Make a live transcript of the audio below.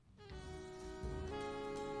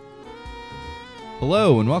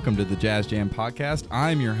Hello and welcome to the Jazz Jam podcast.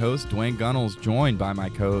 I'm your host, Dwayne Gunnels, joined by my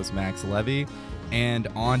co-host, Max Levy. And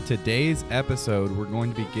on today's episode, we're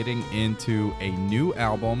going to be getting into a new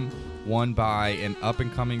album, one by an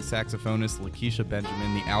up-and-coming saxophonist, Lakecia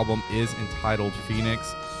Benjamin. The album is entitled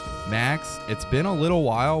Phoenix. Max, it's been a little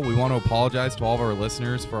while. We want to apologize to all of our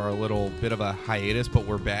listeners for our little bit of a hiatus, but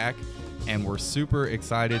we're back, and we're super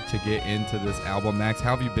excited to get into this album. Max,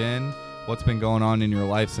 how have you been? What's been going on in your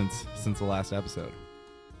life since the last episode?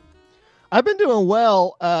 I've been doing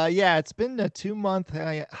well. It's been a 2-month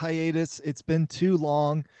hiatus. It's been too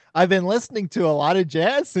long. I've been listening to a lot of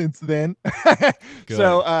jazz since then.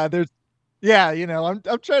 So I'm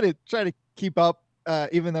trying to keep up,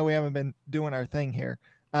 even though we haven't been doing our thing here.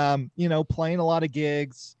 Playing a lot of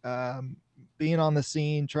gigs, being on the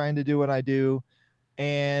scene, trying to do what I do,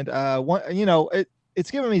 and it's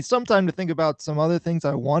given me some time to think about some other things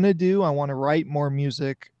I want to do. I want to write more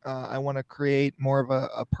music. I want to create more of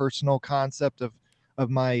a personal concept of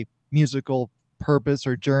my musical purpose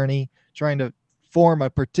or journey, trying to form a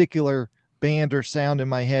particular band or sound in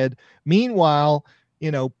my head. Meanwhile,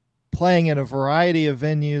 playing in a variety of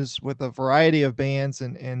venues with a variety of bands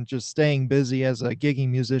and just staying busy as a gigging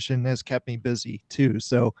musician has kept me busy too.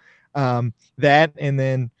 So that, and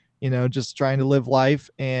then just trying to live life.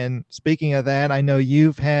 And speaking of that, I know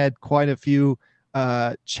you've had quite a few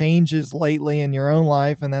changes lately in your own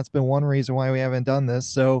life, and that's been one reason why we haven't done this.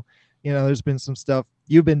 So, there's been some stuff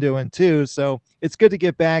you've been doing too. So it's good to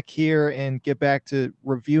get back here and get back to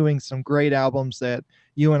reviewing some great albums that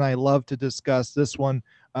you and I love to discuss. This one,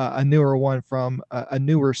 a newer one from a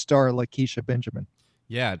newer star, Lakecia Benjamin.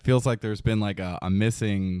 Yeah, it feels like there's been like a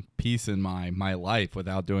missing piece in my life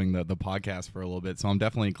without doing the podcast for a little bit. So I'm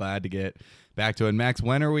definitely glad to get back to it. Max,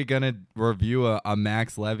 when are we going to review a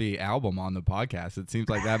Max Levy album on the podcast? It seems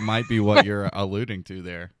like that might be what you're alluding to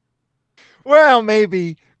there. Well,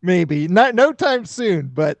 maybe not, no time soon,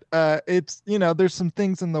 but it's, there's some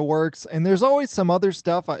things in the works, and there's always some other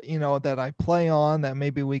stuff, that I play on that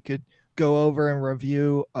maybe we could go over and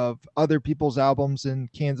review of other people's albums in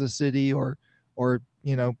Kansas City or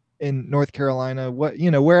in North Carolina,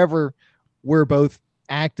 wherever we're both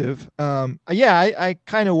active. I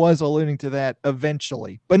kind of was alluding to that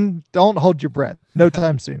eventually, but don't hold your breath. No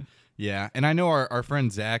time soon. Yeah. And I know our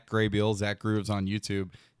friend Zach Graybill, Zach Grooves on YouTube,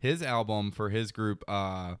 his album for his group,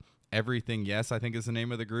 Everything Yes, I think is the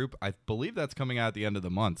name of the group. I believe that's coming out at the end of the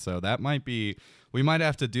month. So we might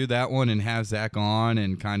have to do that one and have Zach on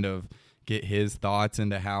and kind of get his thoughts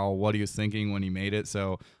into what he was thinking when he made it.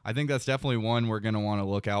 So I think that's definitely one we're going to want to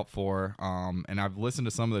look out for. And I've listened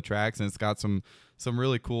to some of the tracks, and it's got some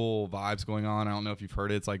really cool vibes going on. I don't know if you've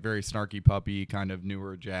heard it. It's like very Snarky Puppy, kind of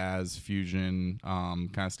newer jazz fusion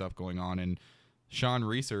kind of stuff going on. And Sean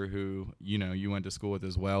Reeser, who, you went to school with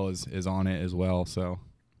as well, is on it as well. So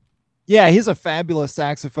yeah, he's a fabulous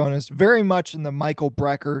saxophonist, very much in the Michael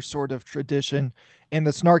Brecker sort of tradition. And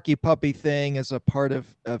the Snarky Puppy thing is a part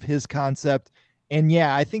of his concept. And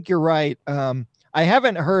yeah, I think you're right. I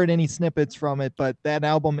haven't heard any snippets from it, but that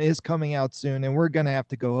album is coming out soon, and we're going to have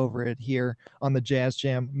to go over it here on the Jazz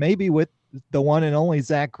Jam, maybe with the one and only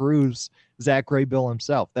Zach Grooves, Zach Graybill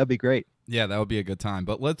himself. That'd be great. Yeah, that would be a good time.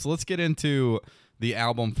 But let's get into the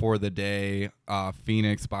album for the day,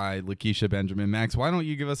 Phoenix by Lakecia Benjamin. Max, why don't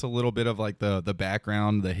you give us a little bit of like the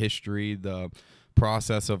background, the history, the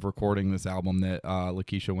process of recording this album that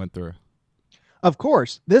Lakecia went through? Of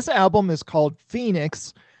course. This album is called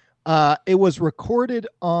Phoenix. It was recorded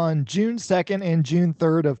on June 2nd and June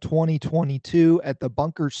 3rd of 2022 at the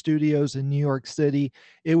Bunker Studios in New York City.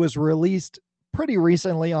 It was released pretty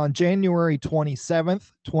recently on January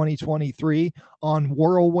 27th, 2023 on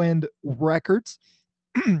Whirlwind Records.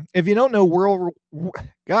 If you don't know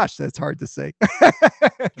gosh, that's hard to say.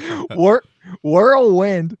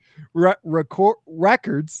 Whirlwind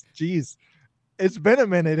Records. Jeez. It's been a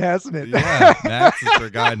minute, hasn't it? Yeah, Max has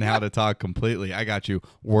forgotten how to talk completely. I got you.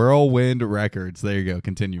 Whirlwind Records. There you go.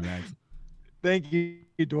 Continue, Max. Thank you,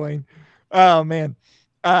 Dwayne. Oh, man.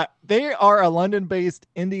 They are a London-based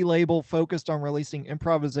indie label focused on releasing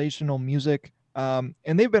improvisational music, and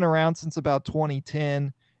they've been around since about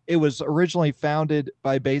 2010. It was originally founded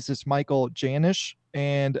by bassist Michael Janisch,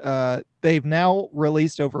 and they've now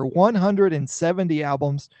released over 170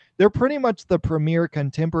 albums. They're pretty much the premier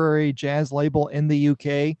contemporary jazz label in the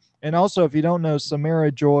UK. And also, if you don't know,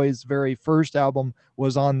 Samara Joy's very first album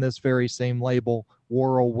was on this very same label,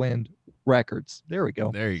 Whirlwind Records. There we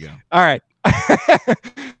go. There you go. All right.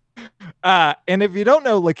 And if you don't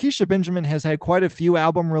know, Lakecia Benjamin has had quite a few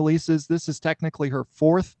album releases. This is technically her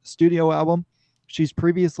fourth studio album. She's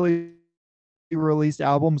previously released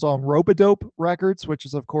albums on Robodope Records, which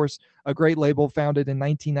is, of course, a great label founded in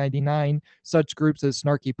 1999. Such groups as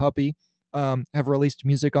Snarky Puppy have released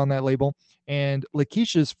music on that label. And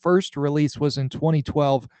Lakecia's first release was in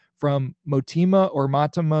 2012 from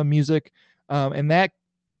Motima Music. And that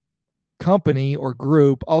company or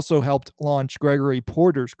group also helped launch Gregory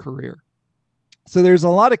Porter's career. So there's a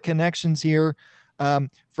lot of connections here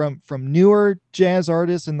from newer jazz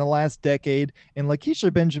artists in the last decade, and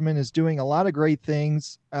Lakecia Benjamin is doing a lot of great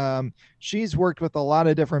things. She's worked with a lot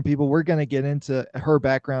of different people. We're going to get into her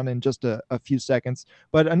background in just a few seconds.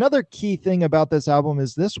 But another key thing about this album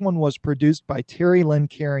is this one was produced by Terry Lynn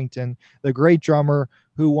Carrington, the great drummer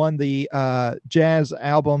who won the jazz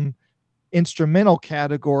album instrumental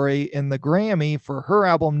category in the Grammy for her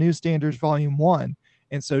album New Standards Volume 1.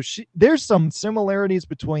 And so there's some similarities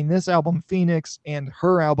between this album Phoenix and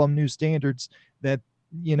her album New Standards that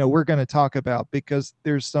we're going to talk about, because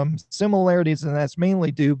there's some similarities, and that's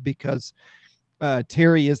mainly due because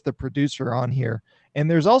Terry is the producer on here.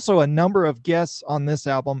 And there's also a number of guests on this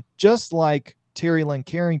album, just like Terry Lynn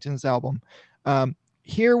Carrington's album.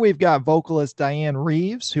 Here we've got vocalist Diane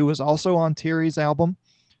Reeves, who was also on Terry's album.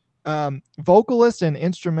 Vocalist and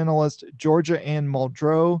instrumentalist Georgia Ann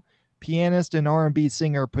Muldrow, pianist and R&B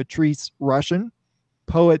singer Patrice Rushen,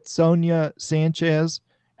 poet Sonia Sanchez,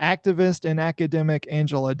 activist and academic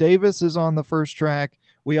Angela Davis is on the first track.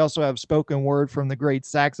 We also have spoken word from the great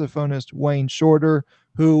saxophonist Wayne Shorter,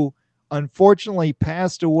 who unfortunately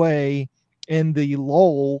passed away in the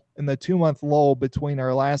 2-month lull between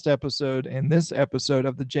our last episode and this episode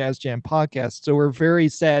of the Jazz Jam podcast. So we're very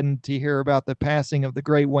saddened to hear about the passing of the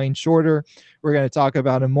great Wayne Shorter. We're going to talk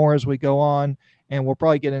about him more as we go on, and we'll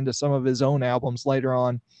probably get into some of his own albums later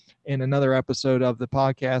on in another episode of the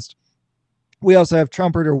podcast. We also have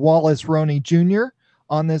trumpeter Wallace Roney Jr.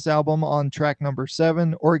 on this album on track number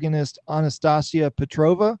 7, organist Anastasia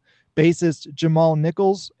Petrova, bassist Jamal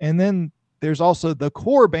Nichols, and then there's also the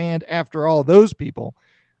core band after all those people.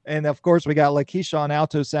 And of course, we got Lakecia on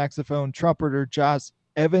alto saxophone, trumpeter Josh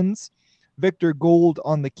Evans, Victor Gould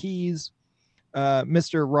on the keys,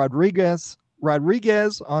 Mr.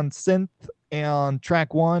 Rodriguez on synth on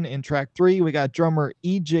track 1 and track 3. We got drummer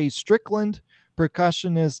E.J. Strickland,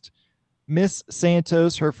 percussionist Miss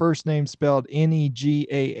Santos, her first name spelled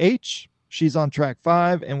Negah. She's on track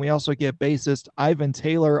 5. And we also get bassist Ivan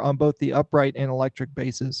Taylor on both the upright and electric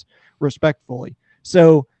basses, respectfully.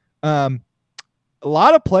 So a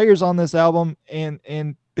lot of players on this album,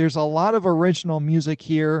 and there's a lot of original music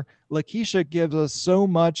here. Lakecia gives us so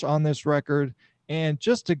much on this record. And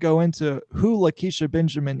just to go into who Lakecia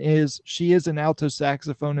Benjamin is, she is an alto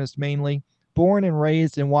saxophonist mainly, born and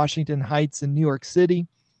raised in Washington Heights in New York City.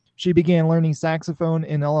 She began learning saxophone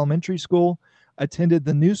in elementary school, attended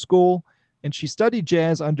the New School, and she studied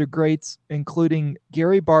jazz under greats including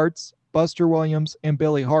Gary Bartz, Buster Williams, and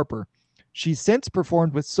Billy Harper. She's since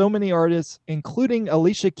performed with so many artists, including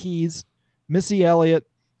Alicia Keys, Missy Elliott,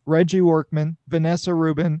 Reggie Workman, Vanessa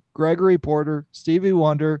Rubin, Gregory Porter, Stevie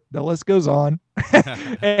Wonder, the list goes on.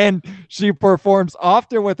 And she performs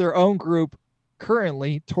often with her own group,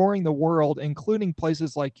 currently touring the world, including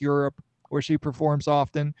places like Europe, where she performs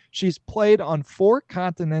often. She's played on 4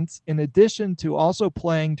 continents, in addition to also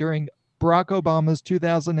playing during Barack Obama's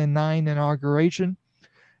 2009 inauguration.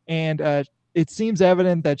 And it seems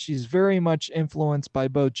evident that she's very much influenced by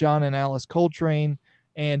both John and Alice Coltrane,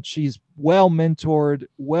 and she's well mentored,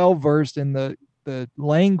 well versed in the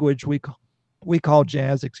language we call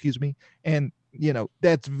jazz, and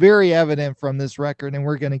that's very evident from this record, and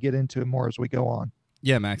we're going to get into it more as we go on.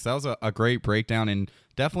 Yeah, Max, that was a great breakdown, and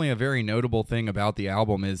definitely a very notable thing about the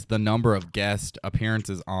album is the number of guest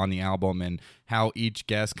appearances on the album and how each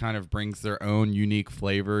guest kind of brings their own unique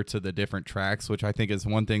flavor to the different tracks, which I think is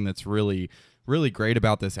one thing that's really, really great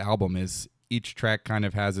about this album is each track kind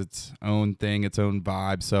of has its own thing, its own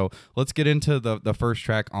vibe. So let's get into the first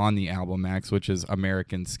track on the album, Max, which is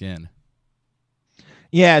American Skin.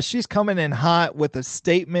 Yeah, she's coming in hot with a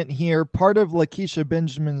statement here. Part of Lakecia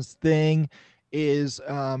Benjamin's thing is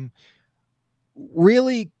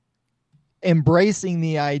really embracing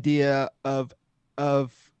the idea of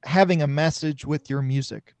having a message with your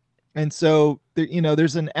music. And so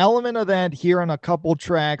there's an element of that here on a couple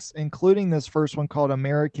tracks, including this first one called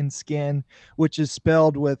American Skin, which is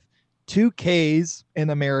spelled with 2 K's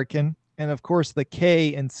in American, and of course the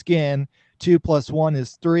K in skin. 2 + 1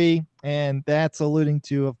 is 3, and that's alluding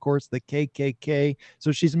to, of course, the KKK.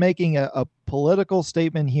 So she's making a political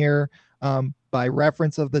statement here by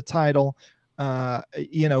reference of the title.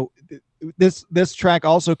 This track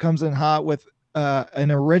also comes in hot with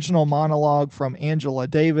an original monologue from Angela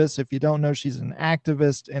Davis. If you don't know, she's an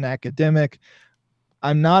activist and academic.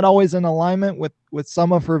 I'm not always in alignment with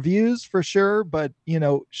some of her views for sure, but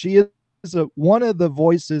she is one of the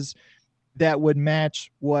voices that would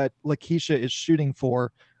match what Lakecia is shooting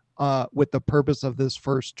for with the purpose of this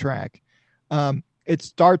first track. It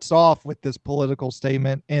starts off with this political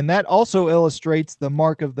statement, and that also illustrates the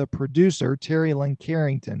mark of the producer, Terry Lynn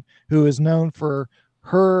Carrington, who is known for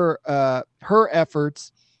her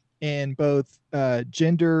efforts in both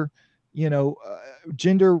gender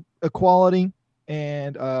equality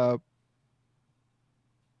and her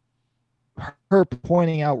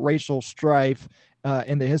pointing out racial strife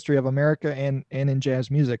in the history of America and in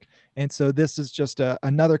jazz music. And so this is just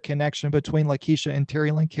another connection between Lakecia and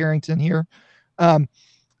Terry Lynn Carrington here.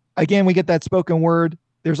 Again, we get that spoken word.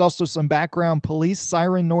 There's also some background police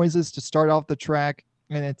siren noises to start off the track,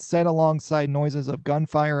 and it's set alongside noises of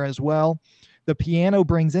gunfire as well. The piano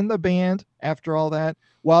brings in the band after all that,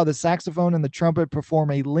 while the saxophone and the trumpet perform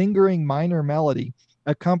a lingering minor melody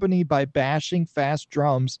accompanied by bashing fast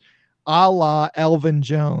drums a la Elvin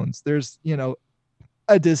Jones. There's,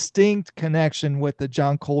 a distinct connection with the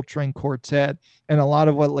John Coltrane Quartet and a lot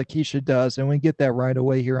of what Lakecia does. And we get that right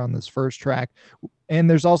away here on this first track. And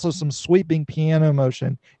there's also some sweeping piano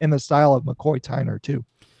motion in the style of McCoy Tyner too.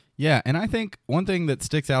 Yeah, and I think one thing that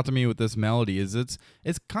sticks out to me with this melody is it's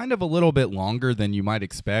kind of a little bit longer than you might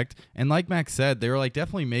expect. And like Max said, they were like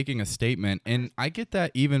definitely making a statement. And I get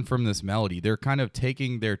that even from this melody. They're kind of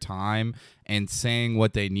taking their time and saying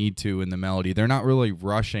what they need to in the melody. They're not really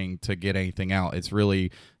rushing to get anything out. It's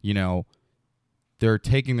really, they're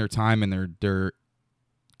taking their time and they're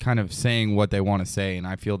kind of saying what they want to say, and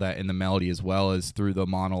I feel that in the melody as well as through the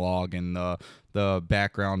monologue and the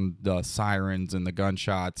background, the sirens and the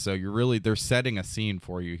gunshots. So they're setting a scene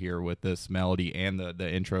for you here with this melody and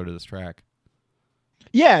the intro to this track.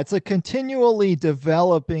 Yeah, it's a continually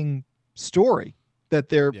developing story that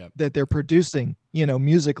they're producing,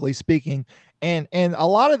 musically speaking. And a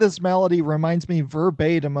lot of this melody reminds me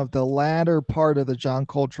verbatim of the latter part of the John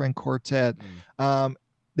Coltrane Quartet.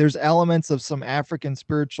 There's elements of some African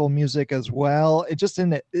spiritual music as well.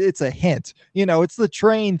 It's a hint, it's the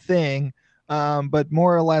train thing, but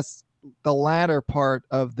more or less the latter part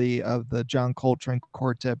of the John Coltrane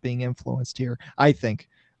Quartet being influenced here, I think,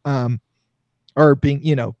 or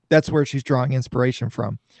being, that's where she's drawing inspiration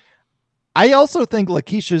from. I also think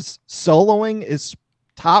Lakecia's soloing is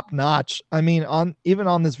top notch. I mean, even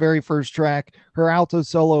on this very first track, her alto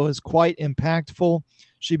solo is quite impactful.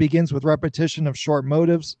 She begins with repetition of short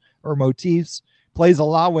motifs, plays a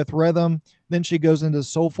lot with rhythm. Then she goes into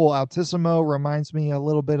soulful altissimo, reminds me a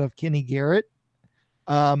little bit of Kenny Garrett.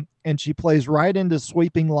 And she plays right into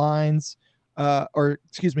weeping lines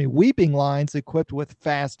equipped with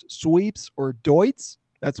fast sweeps or doits.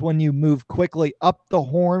 That's when you move quickly up the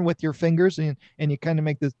horn with your fingers and you kind of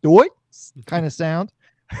make this doit kind of sound.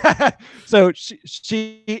 So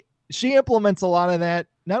she implements a lot of that,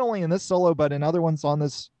 not only in this solo, but in other ones on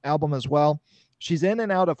this album as well. She's in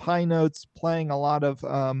and out of high notes, playing a lot of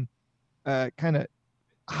kind of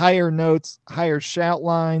higher notes, higher shout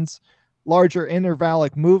lines, larger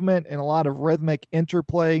intervallic movement, and a lot of rhythmic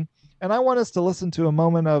interplay. And I want us to listen to a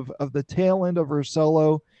moment of the tail end of her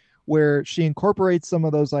solo where she incorporates some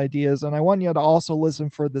of those ideas. And I want you to also listen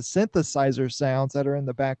for the synthesizer sounds that are in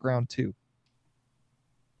the background too.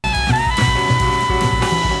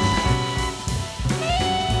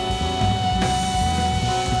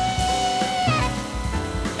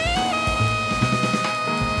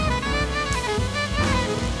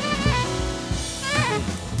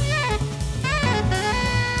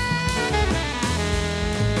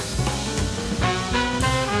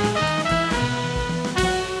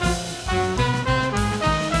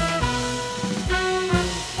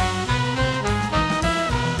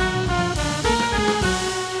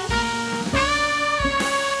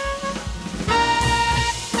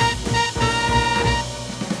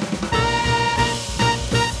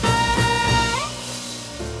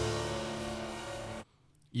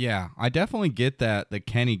 Yeah, I definitely get that. The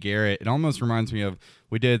Kenny Garrett, it almost reminds me of,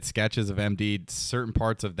 we did sketches of MD, certain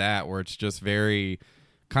parts of that where it's just very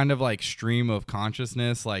kind of like stream of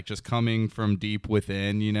consciousness, like just coming from deep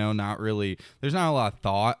within, not really, there's not a lot of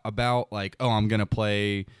thought about like, oh, I'm going to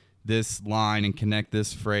play this line and connect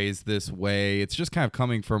this phrase this way. It's just kind of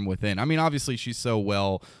coming from within. I mean, obviously she's so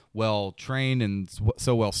well trained and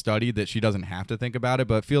so well studied that she doesn't have to think about it,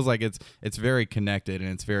 but it feels like it's very connected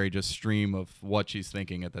and it's very just stream of what she's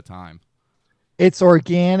thinking at the time. It's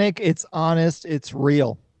organic, it's honest, it's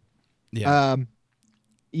real. Yeah.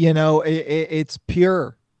 It's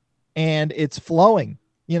pure and it's flowing.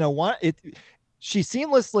 she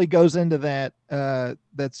seamlessly goes into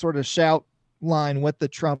that sort of shout line with the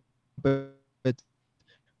trumpet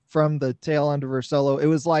from the tail end of her solo. It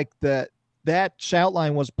was like that shout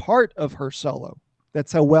line was part of her solo.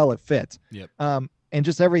 That's how well it fit. Yep. And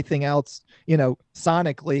just everything else,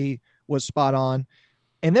 sonically was spot on.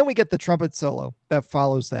 And then we get the trumpet solo that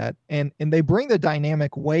follows that. And they bring the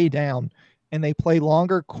dynamic way down, and they play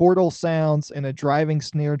longer chordal sounds and a driving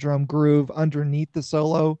snare drum groove underneath the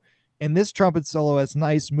solo. And this trumpet solo has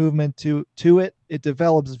nice movement to it. It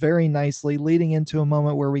develops very nicely, leading into a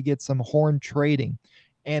moment where we get some horn trading.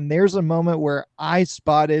 And there's a moment where I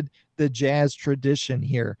spotted the jazz tradition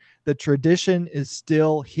here. The tradition is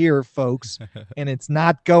still here, folks, and it's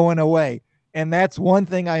not going away. And that's one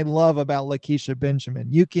thing I love about Lakecia Benjamin.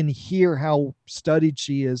 You can hear how studied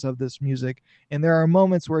she is of this music. And there are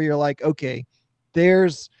moments where you're like, okay,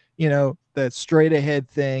 there's, the straight ahead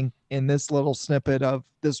thing in this little snippet of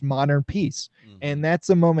this modern piece. Mm-hmm. And that's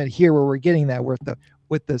a moment here where we're getting that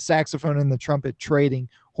with the saxophone and the trumpet trading,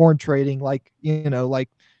 horn trading, like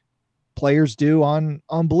players do on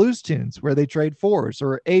blues tunes where they trade fours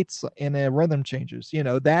or eights in a rhythm changes.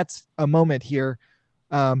 That's a moment here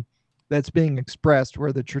that's being expressed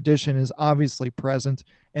where the tradition is obviously present.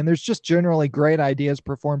 And there's just generally great ideas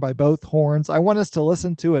performed by both horns. I want us to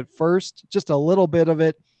listen to it first, just a little bit of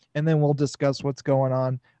it, and then we'll discuss what's going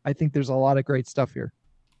on. I think there's a lot of great stuff here.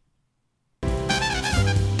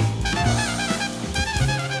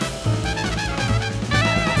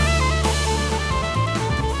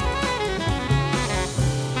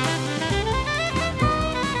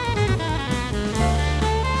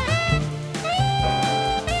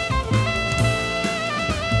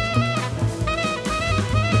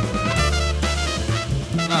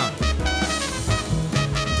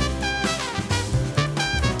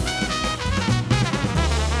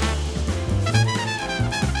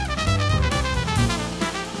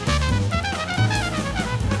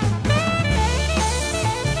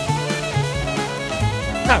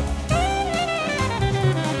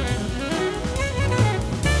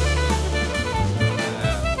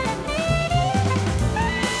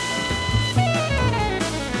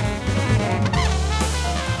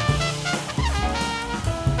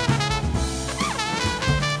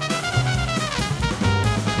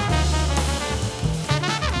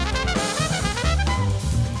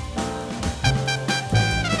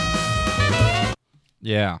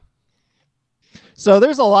 Yeah. So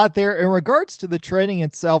there's a lot there. In regards to the trading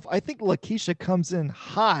itself, I think Lakecia comes in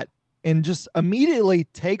hot and just immediately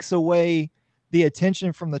takes away the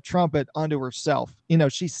attention from the trumpet onto herself.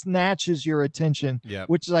 She snatches your attention,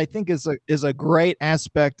 which I think is a great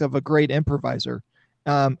aspect of a great improviser.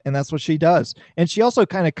 And that's what she does. And she also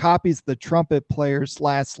kind of copies the trumpet player's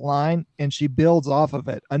last line, and she builds off of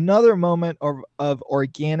it. Another moment of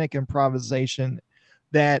organic improvisation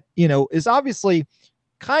that, is obviously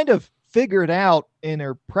kind of figured out in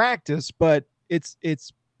her practice, but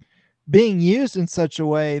it's being used in such a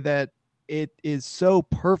way that it is so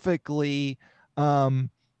perfectly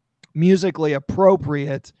musically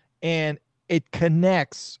appropriate, and it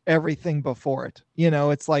connects everything before it.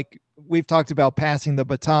 It's like we've talked about passing the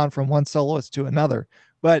baton from one soloist to another,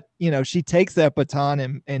 but she takes that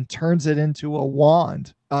baton and turns it into a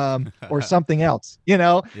wand or something else.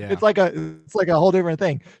 Yeah. It's like a whole different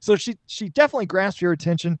thing. So she definitely grasps your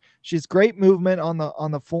attention. She's great movement on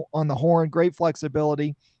the horn, great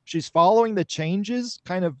flexibility. She's following the changes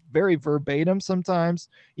kind of very verbatim sometimes,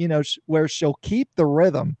 where she'll keep the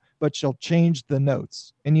rhythm, but she'll change the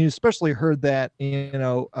notes. And you especially heard that, in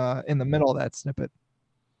the middle of that snippet.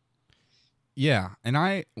 Yeah.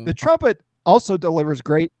 And the trumpet also delivers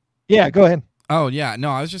great. Yeah, go ahead. Oh, yeah. No,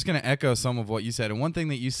 I was just going to echo some of what you said. And one thing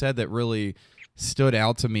that you said that really stood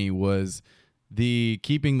out to me was the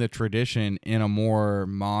keeping the tradition in a more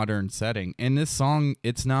modern setting. In this song,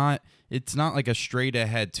 it's not like a straight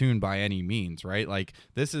ahead tune by any means, right? Like,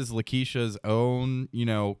 this is Lakecia's own,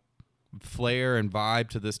 flair and vibe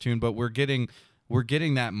to this tune, but we're getting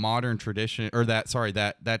that modern tradition, or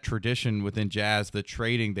that tradition within jazz, the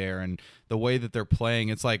trading there and the way that they're playing.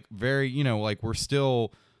 It's like very, like we're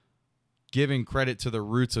still giving credit to the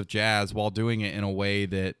roots of jazz while doing it in a way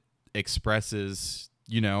that expresses,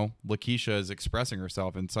 Lakecia is expressing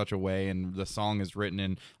herself in such a way, and the song is written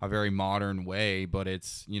in a very modern way, but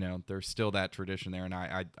it's, there's still that tradition there. And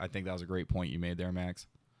I think that was a great point you made there, Max.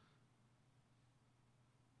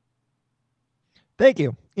 Thank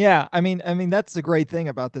you. Yeah, I mean that's the great thing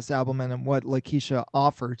about this album and what Lakecia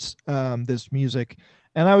offers this music.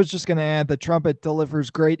 And I was just going to add, the trumpet delivers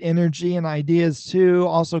great energy and ideas too.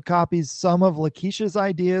 Also copies some of Lakecia's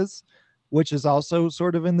ideas, which is also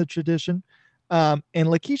sort of in the tradition. And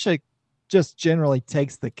Lakecia just generally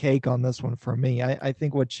takes the cake on this one for me. I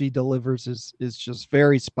think what she delivers is just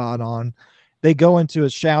very spot on. They go into a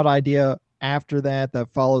shout idea after that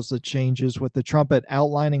follows the changes with the trumpet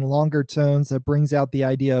outlining longer tones that brings out the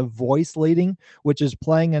idea of voice leading, which is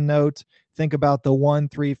playing a note. Think about the 1,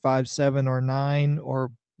 3, 5, 7, or 9,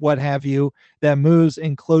 or what have you, that moves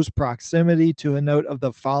in close proximity to a note of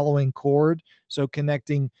the following chord. So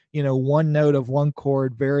connecting, one note of one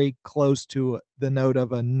chord very close to the note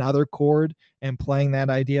of another chord and playing that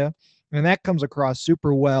idea. And that comes across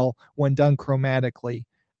super well when done chromatically.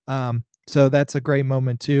 So that's a great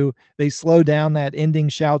moment too. They slow down that ending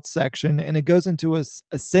shout section and it goes into a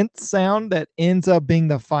synth sound that ends up being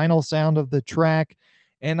the final sound of the track.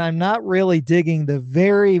 And I'm not really digging the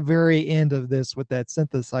very, very end of this with that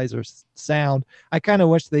synthesizer sound. I kind of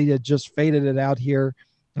wish they had just faded it out here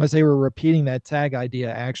as they were repeating that tag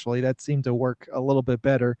idea. Actually, that seemed to work a little bit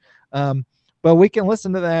better. But we can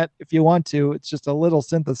listen to that if you want to. It's just a little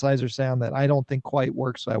synthesizer sound that I don't think quite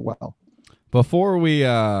works that well. Before we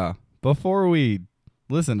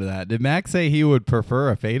listen to that, did Max say he would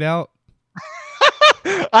prefer a fade out?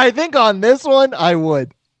 I think on this one I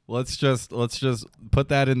would. Let's just put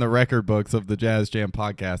that in the record books of the Jazz Jam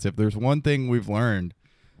podcast. If there's one thing we've learned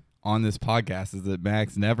on this podcast is that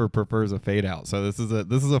Max never prefers a fade out. So this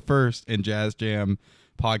is a first in Jazz Jam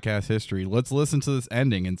podcast history. Let's listen to this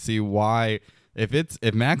ending and see why.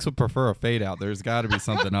 If Max would prefer a fade out, there's got to be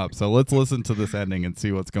something up. So let's listen to this ending and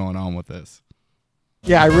see what's going on with this.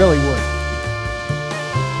 Yeah, I really would.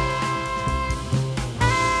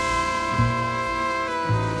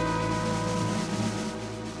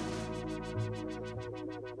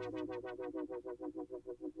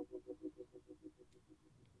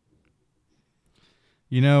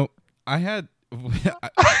 I had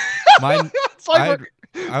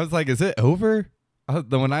I was like, is it over?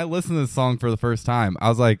 When I listened to this song for the first time, I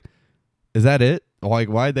was like, is that it? Like,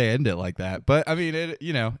 why'd they end it like that? But I mean,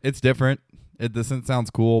 it's different. The synth sounds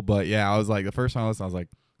cool, but yeah, I was like, the first time I listened, I was like,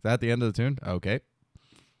 is that the end of the tune? Okay.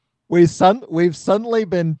 We've suddenly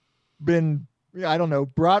been I don't know,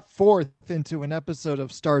 brought forth into an episode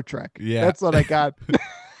of Star Trek. Yeah, that's what I got.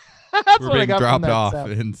 We're being dropped off.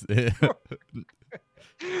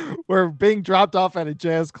 We're being dropped off at a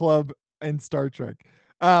jazz club in Star Trek.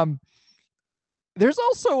 There's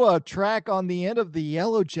also a track on the end of the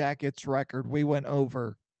Yellow Jackets record we went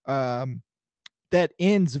over that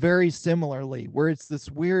ends very similarly, where it's this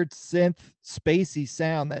weird synth spacey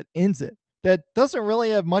sound that ends it, that doesn't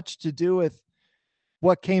really have much to do with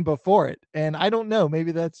what came before it. And I don't know,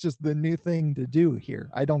 maybe that's just the new thing to do here.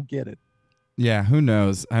 I don't get it. Yeah, who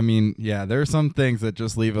knows? I mean, yeah, there are some things that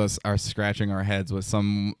just leave us scratching our heads with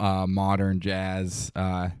some modern jazz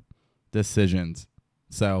decisions.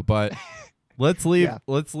 So, but let's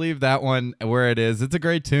leave that one where it is. It's a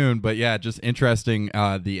great tune, but yeah, just interesting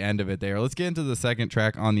the end of it there. Let's get into the second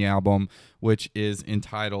track on the album, which is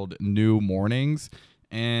entitled New Mornings.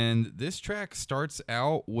 And this track starts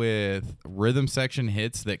out with rhythm section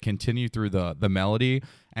hits that continue through the melody.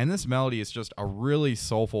 And this melody is just a really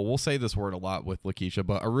soulful, we'll say this word a lot with Lakecia,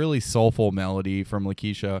 but a really soulful melody from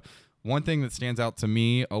Lakecia. One thing that stands out to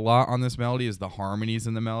me a lot on this melody is the harmonies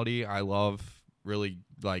in the melody. I love really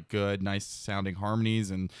like good, nice sounding harmonies.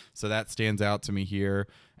 And so that stands out to me here.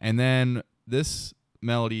 And then this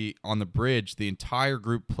melody on the bridge, the entire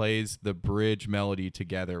group plays the bridge melody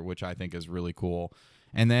together, which I think is really cool.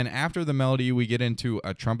 And then after the melody, we get into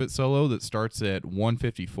a trumpet solo that starts at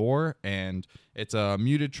 154, and it's a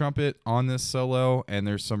muted trumpet on this solo, and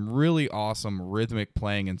there's some really awesome rhythmic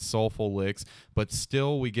playing and soulful licks, but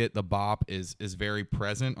still we get the bop is very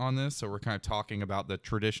present on this. So we're kind of talking about the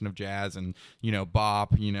tradition of jazz and,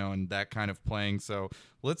 bop, and that kind of playing. So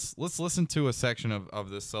let's listen to a section of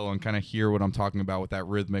this solo and kind of hear what I'm talking about with that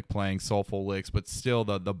rhythmic playing, soulful licks, but still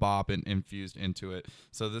the bop infused into it.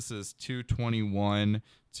 So this is 221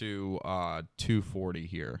 to 240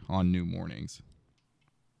 here on New Mornings.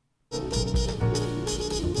 Oh.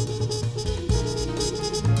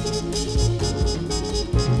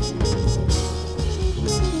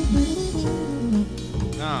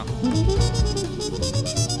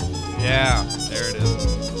 Yeah, there it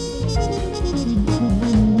is.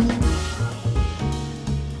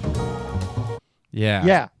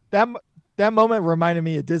 Yeah. That moment reminded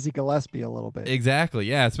me of Dizzy Gillespie a little bit. Exactly,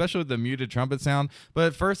 yeah, especially with the muted trumpet sound. But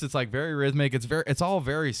at first, it's like very rhythmic. It's all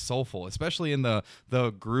very soulful, especially in the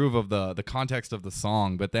groove of the context of the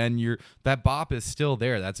song. But then that bop is still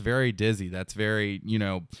there. That's very Dizzy. That's very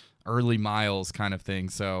early Miles kind of thing.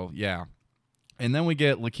 So yeah. And then we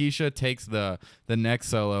get Lakecia takes the next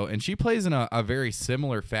solo, and she plays in a very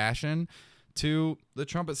similar fashion to the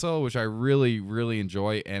trumpet solo, which I really, really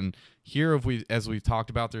enjoy. And here, as we've talked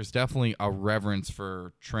about, there's definitely a reverence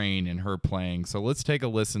for Train and her playing. So let's take a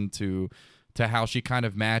listen to how she kind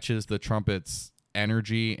of matches the trumpet's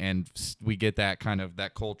energy, and we get that kind of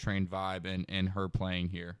that Coltrane vibe in her playing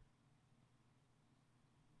here.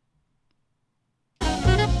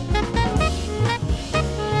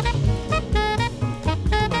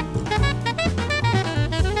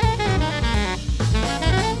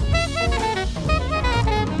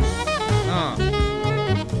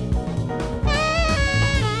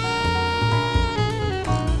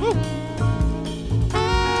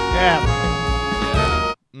 Yeah.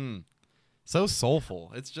 So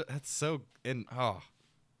soulful. It's so All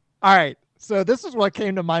right. So this is what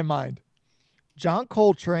came to my mind. John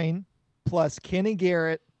Coltrane plus Kenny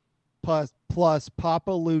Garrett plus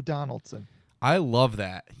Papa Lou Donaldson. I love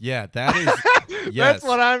that. Yeah, that is yes. That's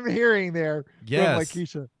what I'm hearing there yes. from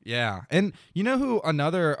Lakecia. Yeah. And you know who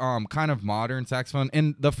another kind of modern saxophone,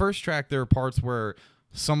 in the first track there are parts where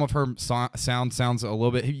some of her sounds a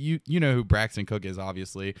little bit, you know who Braxton Cook is,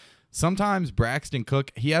 obviously. Sometimes Braxton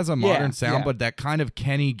Cook, he has a modern sound, but that kind of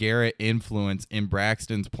Kenny Garrett influence in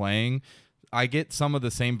Braxton's playing, I get some of the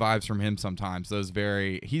same vibes from him sometimes.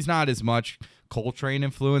 He's not as much Coltrane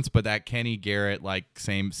influence, but that Kenny Garrett, like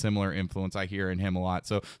similar influence I hear in him a lot.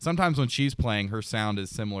 So sometimes when she's playing, her sound is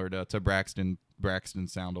similar to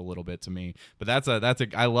Braxton's sound a little bit to me. But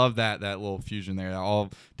I love that little fusion there.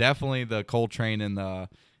 Definitely the Coltrane and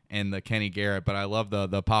the Kenny Garrett, but I love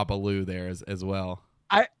the Papa Lou there as well.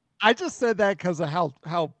 I just said that because of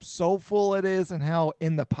how soulful it is and how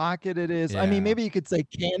in the pocket it is. Yeah. I mean, maybe you could say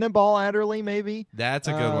Cannonball Adderley, maybe. That's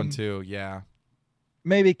a good one too, yeah.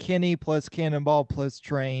 Maybe Kenny plus Cannonball plus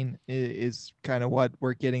Train is kind of what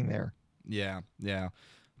we're getting there. Yeah.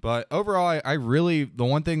 But overall, I really, the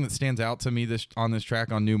one thing that stands out to me on this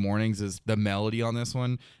track on New Mornings is the melody on this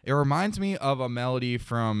one. It reminds me of a melody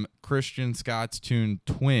from Christian Scott's tune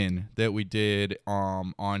Twin that we did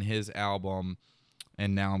on his album.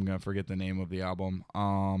 And now I'm going to forget the name of the album.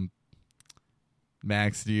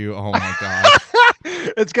 Max, oh my God.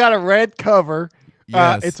 It's got a red cover.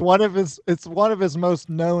 Yes. It's one of his most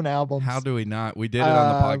known albums. How do we not? We did it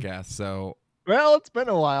on the podcast. So, well, it's been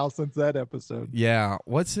a while since that episode. Yeah.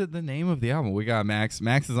 What's the name of the album? We got Max.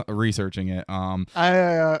 Max is researching it. I'm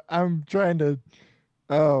trying to,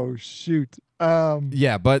 oh shoot.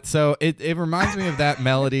 Yeah, but so it reminds me of that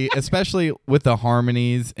melody, especially with the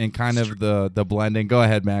harmonies and kind of the blending. Go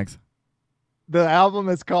ahead, Max. The album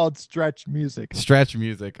is called Stretch Music. Stretch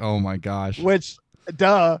Music. Oh my gosh. Which,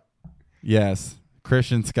 duh. Yes.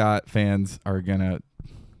 Christian Scott fans we're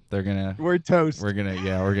toast. We're gonna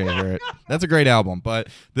hear it. That's a great album. But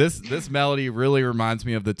this melody really reminds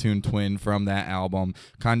me of the tune Twin from that album.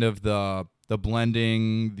 Kind of the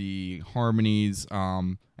blending, the harmonies,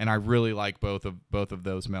 and I really like both of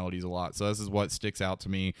those melodies a lot. So this is what sticks out to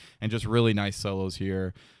me, and just really nice solos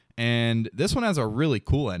here. And this one has a really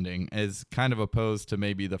cool ending, as kind of opposed to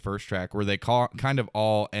maybe the first track where they kind of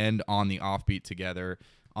all end on the offbeat together.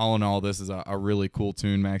 All in all, this is a really cool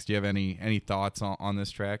tune. Max, do you have any thoughts on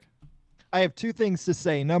this track? I have two things to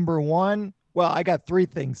say. Number one, well, I got three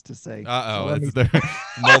things to say.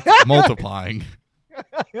 It's multiplying.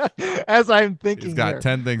 As I'm thinking, he's got here.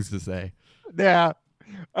 10 things to say. Yeah.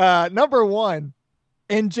 Number one,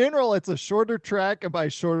 in general, it's a shorter track, and by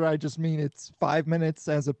shorter, I just mean it's 5 minutes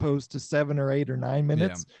as opposed to 7 or 8 or 9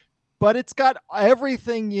 minutes. Yeah. But it's got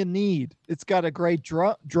everything you need. It's got a great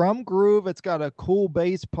drum groove. It's got a cool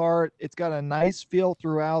bass part. It's got a nice feel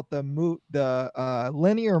throughout. The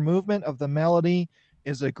linear movement of the melody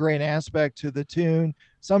is a great aspect to the tune.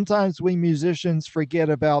 Sometimes we musicians forget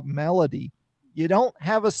about melody. You don't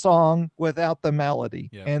have a song without the melody.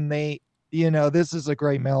 Yeah. And this is a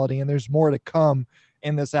great melody, and there's more to come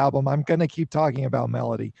in this album. I'm going to keep talking about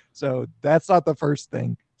melody. So that's not the first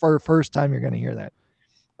thing. For the first time, you're going to hear that.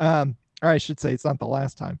 Or I should say it's not the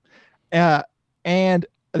last time. And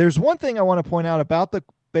there's one thing I want to point out about the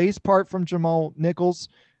bass part from Jamal Nichols.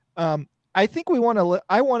 I think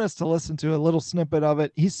I want us to listen to a little snippet of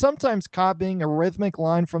it. He's sometimes copying a rhythmic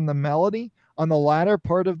line from the melody on the latter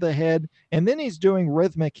part of the head, and then he's doing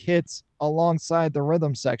rhythmic hits alongside the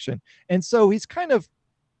rhythm section. And so he's kind of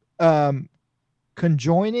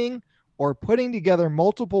conjoining or putting together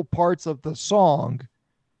multiple parts of the song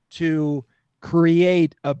to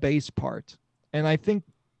create a bass part. And I think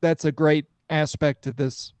that's a great aspect to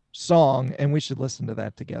this song, and we should listen to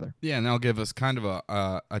that together. Yeah, and that'll give us kind of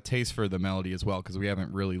a taste for the melody as well, because we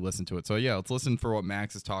haven't really listened to it. So yeah, let's listen for what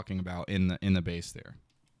Max is talking about in the bass there.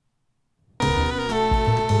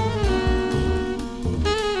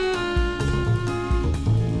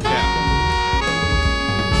 Yeah.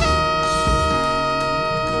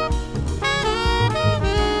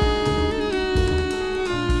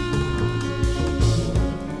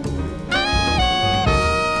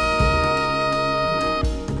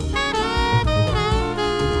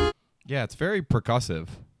 Yeah, it's very percussive.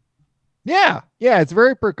 Yeah, yeah, it's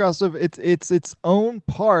very percussive. It's its own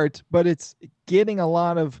part, but it's getting a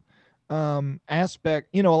lot of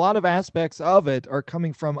aspect. A lot of aspects of it are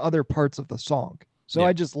coming from other parts of the song. So Yeah.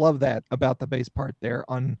 I just love that about the bass part there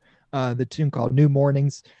on the tune called New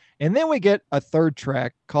Mornings. And then we get a third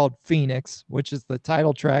track called Phoenix, which is the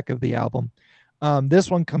title track of the album.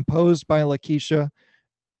 This one composed by Lakecia,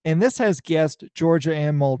 and this has guest Georgia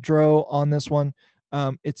Ann Muldrow on this one.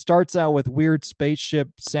 It starts out with weird spaceship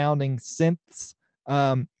sounding synths.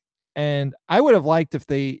 Um, and I would have liked if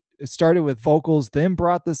they started with vocals, then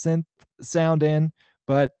brought the synth sound in,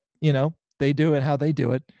 but they do it how they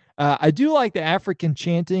do it. I do like the African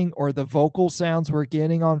chanting or the vocal sounds we're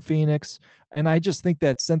getting on Phoenix. And I just think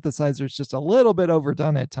that synthesizer is just a little bit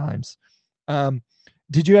overdone at times. Um,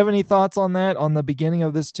 did you have any thoughts on that on the beginning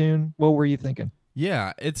of this tune? What were you thinking?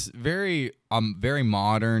 Yeah, it's very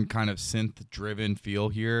modern, kind of synth driven feel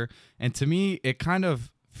here. And to me, it kind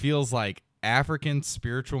of feels like African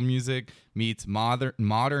spiritual music meets modern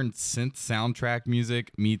synth soundtrack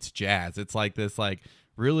music meets jazz. It's like this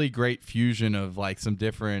really great fusion of like some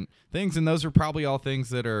different things, and those are probably all things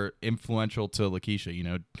that are influential to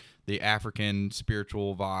Lakecia, the African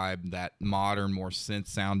spiritual vibe, that modern, more synth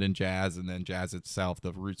sound in jazz, and then jazz itself,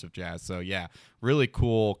 the roots of jazz. So yeah, really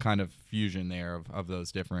cool kind of fusion there of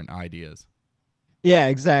those different ideas. Yeah,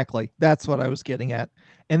 exactly. That's what I was getting at.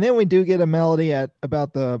 And then we do get a melody at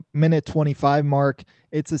about the minute 25 mark.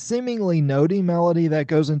 It's a seemingly notey melody that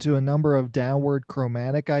goes into a number of downward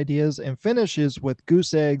chromatic ideas and finishes with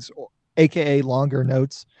goose eggs, aka longer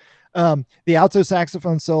notes. The alto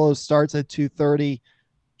saxophone solo starts at 2:30.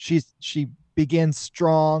 She begins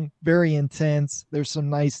strong, very intense. There's some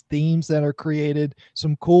nice themes that are created,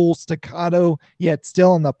 some cool staccato, yet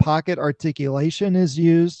still in the pocket articulation is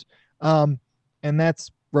used. And that's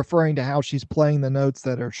referring to how she's playing the notes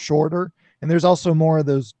that are shorter. And there's also more of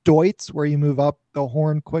those doits where you move up the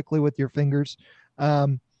horn quickly with your fingers.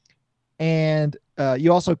 And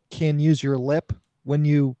you also can use your lip when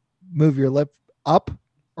you move your lip up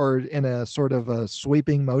or in a sort of a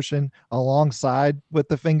sweeping motion alongside with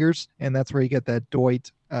the fingers. And that's where you get that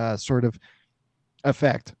doit sort of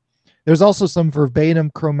effect. There's also some verbatim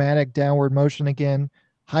chromatic downward motion again,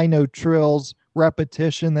 high note trills,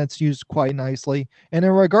 repetition that's used quite nicely. And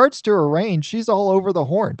in regards to her range, she's all over the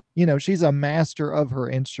horn. She's a master of her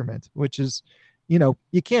instrument, which is,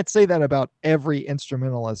 you can't say that about every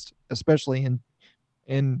instrumentalist, especially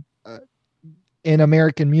in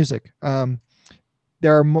American music.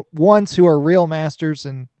 There are ones who are real masters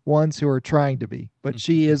and ones who are trying to be, but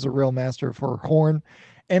she is a real master of her horn.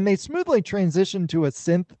 And they smoothly transition to a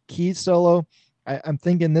synth key solo. I'm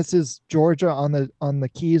thinking this is Georgia on the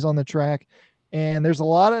keys on the track. And there's a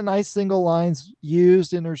lot of nice single lines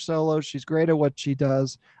used in her solo. She's great at what she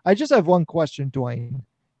does. I just have one question, Dwayne.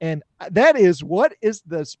 And that is, what is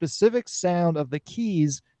the specific sound of the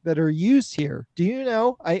keys that are used here? Do you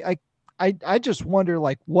know? I just wonder,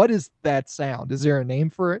 what is that sound? Is there a name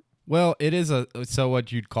for it? Well, it is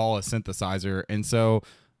what you'd call a synthesizer. And so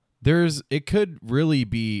it could really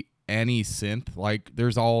be any synth. Like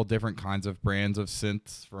there's all different kinds of brands of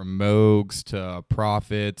synths, from Moogs to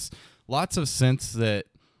Prophets, lots of synths that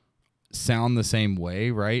sound the same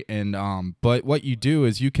way, right? And but what you do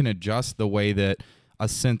is you can adjust the way that a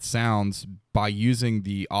synth sounds by using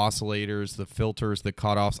the oscillators, the filters, the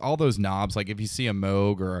cutoffs, all those knobs. Like if you see a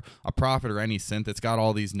Moog or a Prophet or any synth, it's got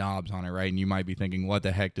all these knobs on it, right? And you might be thinking, what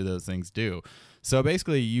the heck do those things do? So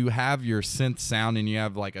basically you have your synth sound and you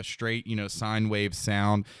have like a straight, sine wave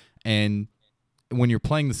sound. And when you're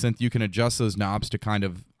playing the synth, you can adjust those knobs to kind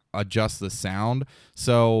of adjust the sound.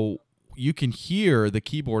 So you can hear the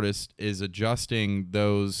keyboardist is adjusting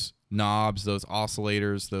those knobs, those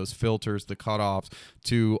oscillators, those filters, the cutoffs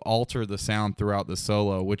to alter the sound throughout the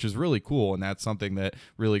solo, which is really cool. And that's something that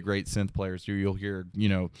really great synth players do. You'll hear,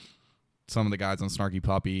 some of the guys on Snarky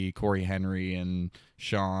Puppy, Corey Henry and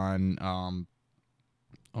Sean,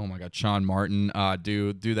 oh my God, Sean Martin,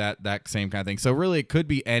 do that same kind of thing. So really it could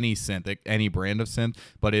be any synth, any brand of synth,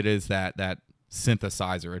 but it is that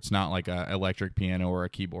synthesizer. It's not like a electric piano or a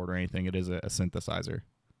keyboard or anything. It is a synthesizer.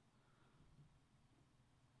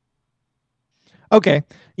 Okay.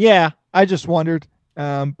 Yeah, I just wondered.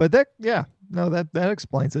 But that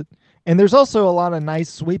explains it. And there's also a lot of nice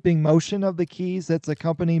sweeping motion of the keys that's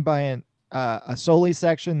accompanied by a soli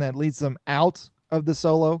section that leads them out of the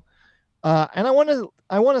solo. And I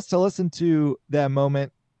want us to listen to that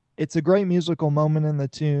moment. It's a great musical moment in the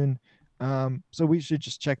tune. So we should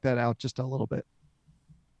just check that out just a little bit.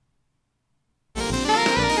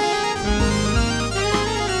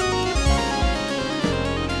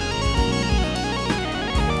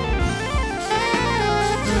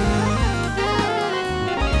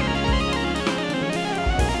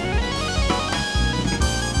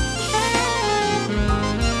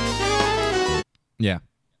 Yeah.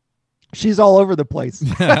 She's all over the place,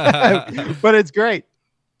 but it's great.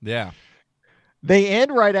 Yeah. They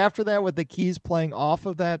end right after that with the keys playing off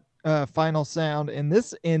of that final sound. And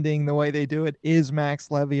this ending, the way they do it, is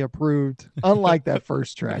Max Levy approved, unlike that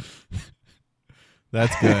first track.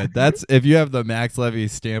 That's good. That's if you have the Max Levy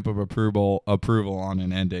stamp of approval on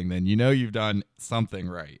an ending, then you know you've done something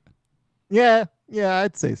right. Yeah,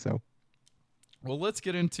 I'd say so. Well, let's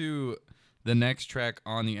get into the next track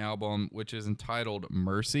on the album, which is entitled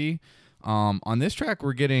Mercy. On this track,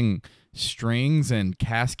 we're getting strings and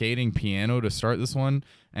cascading piano to start this one.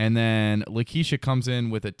 And then Lakecia comes in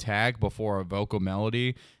with a tag before a vocal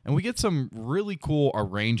melody. And we get some really cool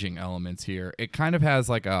arranging elements here. It kind of has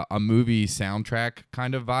like a movie soundtrack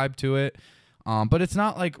kind of vibe to it. But it's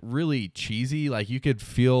not like really cheesy. Like you could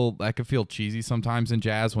feel, that could feel cheesy sometimes in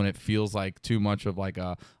jazz when it feels like too much of like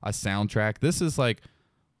a soundtrack. This is like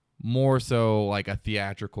more so like a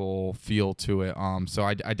theatrical feel to it. So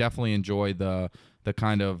I definitely enjoy the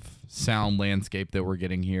kind of sound landscape that we're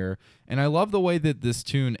getting here. And I love the way that this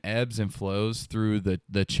tune ebbs and flows through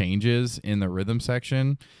the changes in the rhythm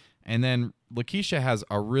section. And then Lakecia has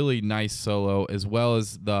a really nice solo as well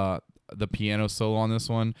as the piano solo on this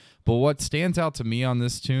one. But what stands out to me on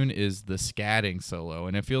this tune is the scatting solo.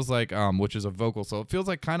 And it feels like, which is a vocal solo, it feels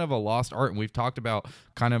like kind of a lost art. And we've talked about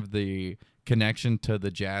kind of the connection to the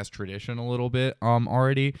jazz tradition a little bit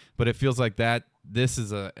already, but it feels like that this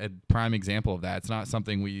is a prime example of that. It's not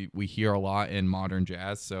something we hear a lot in modern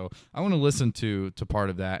jazz, so I want to listen to part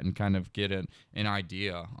of that and kind of get an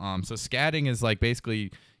idea. So scatting is like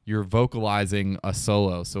basically you're vocalizing a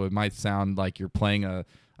solo, so it might sound like you're playing a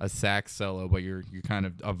sax solo, but you're kind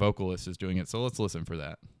of a vocalist is doing it. So let's listen for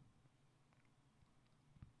that.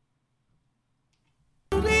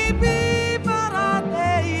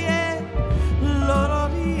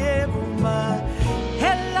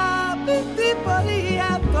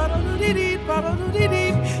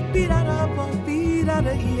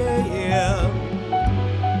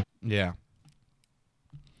 Yeah.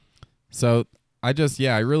 So I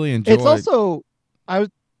really enjoy. It's also,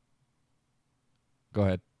 Go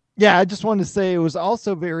ahead. Yeah, I just wanted to say it was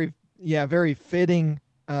also very fitting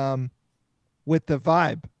with the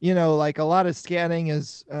vibe. You know, like a lot of scatting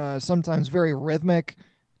is sometimes very rhythmic,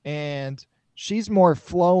 and she's more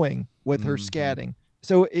flowing with her scatting.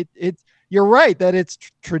 So it's you're right that it's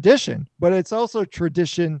tradition, but it's also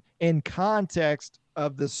tradition in context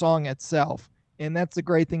of the song itself. And that's the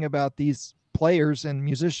great thing about these players and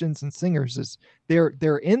musicians and singers is they're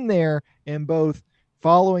in there in both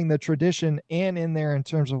following the tradition and in there in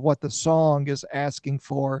terms of what the song is asking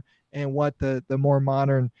for and what the more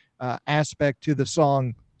modern aspect to the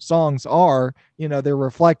songs are. You know, they're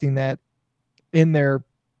reflecting that in their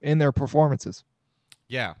performances.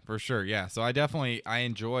 Yeah, for sure. Yeah. So I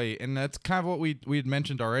enjoy, and that's kind of what we had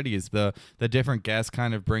mentioned already is the different guests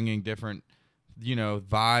kind of bringing different,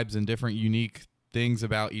 vibes and different unique things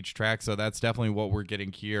about each track. So that's definitely what we're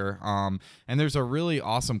getting here. And there's a really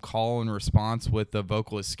awesome call and response with the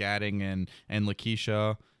vocalist scatting and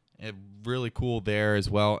Lakecia. Really cool there as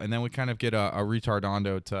well. And then we kind of get a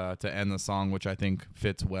retardando to end the song, which I think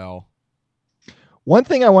fits well. One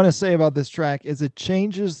thing I want to say about this track is it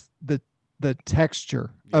changes the texture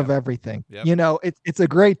of everything. Yep. You know, it's a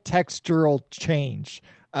great textural change.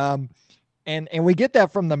 And we get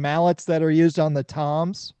that from the mallets that are used on the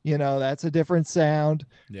toms. You know, that's a different sound.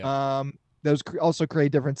 Yep. Those also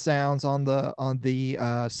create different sounds on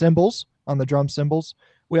the cymbals, on the drum cymbals.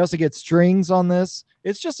 We also get strings on this.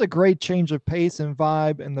 It's just a great change of pace and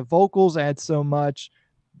vibe, and the vocals add so much.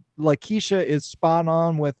 Lakecia is spot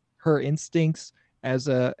on with her instincts as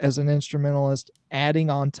an instrumentalist, adding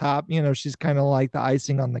on top. You know, she's kind of like the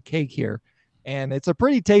icing on the cake here, and it's a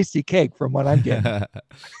pretty tasty cake from what I'm getting.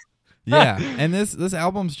 Yeah, and this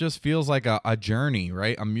album's just feels like a journey,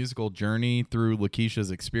 right? A musical journey through Lakecia's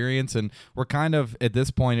experience, and we're kind of at this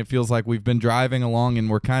point. It feels like we've been driving along, and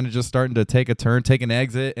we're kind of just starting to take a turn, take an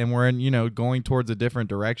exit, and we're going towards a different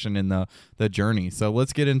direction in the journey. So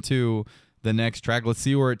let's get into the next track. Let's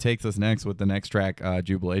see where it takes us next with the next track,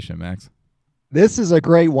 Jubilation, Max. This is a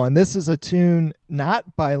great one. This is a tune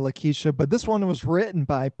not by Lakecia, but this one was written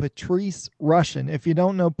by Patrice Rushen. If you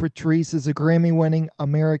don't know, Patrice is a Grammy-winning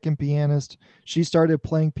American pianist. She started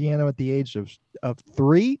playing piano at the age of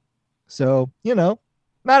 3. So, not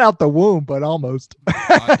out the womb, but almost.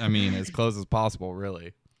 I mean, as close as possible,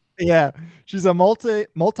 really. Yeah, she's a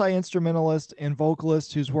multi-instrumentalist and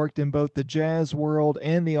vocalist who's worked in both the jazz world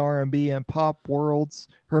and the R&B and pop worlds.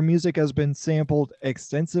 Her music has been sampled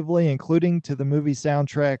extensively, including to the movie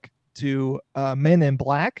soundtrack to Men in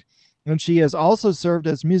Black. And she has also served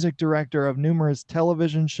as music director of numerous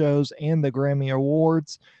television shows and the Grammy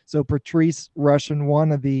Awards. So Patrice Rushen,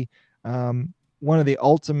 one of the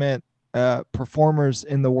ultimate performers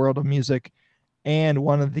in the world of music, and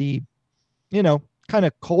one of the, kind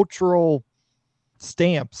of cultural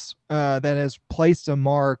stamps that has placed a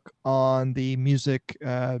mark on the music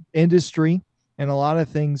industry and a lot of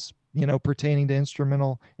things, pertaining to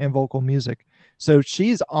instrumental and vocal music. So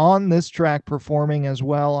she's on this track performing as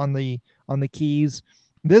well on the keys.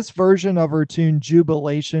 This version of her tune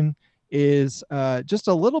Jubilation is just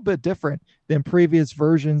a little bit different than previous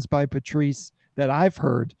versions by Patrice that I've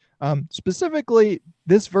heard. Specifically,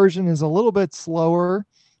 this version is a little bit slower,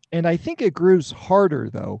 and I think it grooves harder,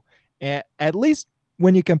 though, at least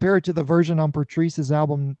when you compare it to the version on Patrice's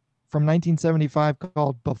album from 1975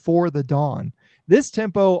 called Before the Dawn. This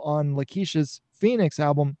tempo on Lakecia's Phoenix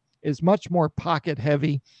album is much more pocket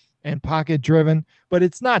heavy and pocket driven, but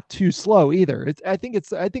it's not too slow either. I think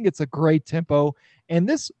it's a great tempo, and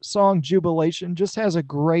this song Jubilation just has a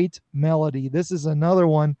great melody. This is another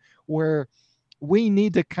one where we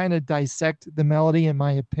need to kind of dissect the melody, in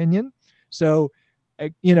my opinion. So,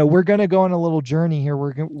 we're going to go on a little journey here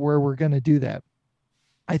where we're going to do that.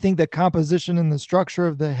 I think the composition and the structure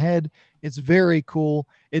of the head is very cool.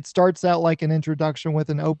 It starts out like an introduction with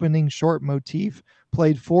an opening short motif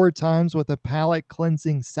played 4 times with a palate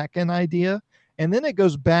cleansing second idea. And then it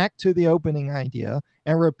goes back to the opening idea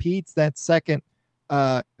and repeats that second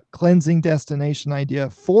cleansing destination idea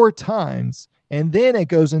 4 times. And then it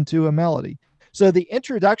goes into a melody. So the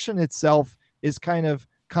introduction itself is kind of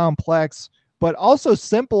complex, but also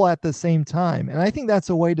simple at the same time. And I think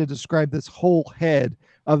that's a way to describe this whole head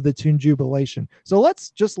of the tune Jubilation. So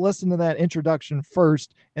let's just listen to that introduction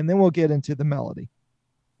first, and then we'll get into the melody.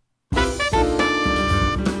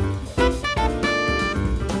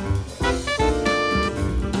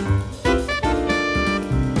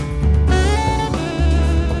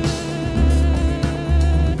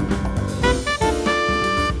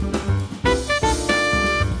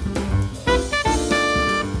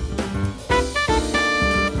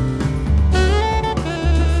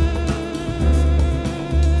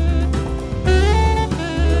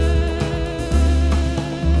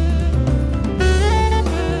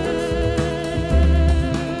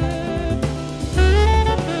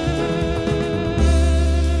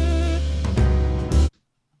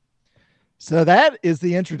 So that is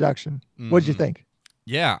the introduction. What'd you think?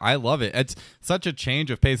 Yeah, I love it. It's such a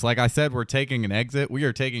change of pace. Like I said, we're taking an exit. We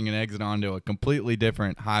are taking an exit onto a completely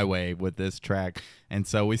different highway with this track. And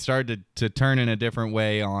so we started to turn in a different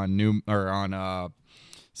way on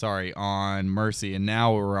on Mercy, and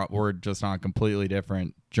now we're just on a completely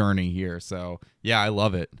different journey here. So, yeah, I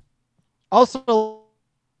love it. Also,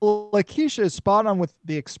 Lakecia is spot on with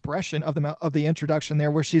the expression of the introduction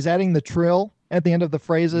there, where she's adding the trill at the end of the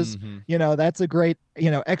phrases. That's a great,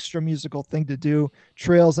 extra musical thing to do,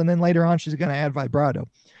 trills, and then later on she's going to add vibrato.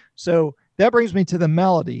 So that brings me to the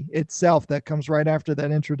melody itself that comes right after that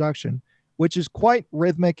introduction, which is quite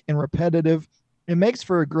rhythmic and repetitive. It makes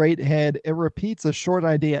for a great head. It repeats a short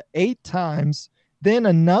idea 8 times, then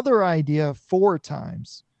another idea 4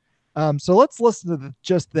 times. So let's listen to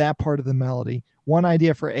just that part of the melody. One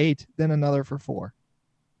idea for 8, then another for 4.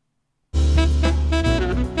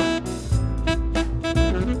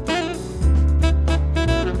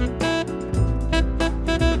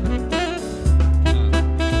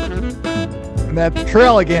 And that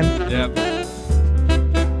trill again. Yep.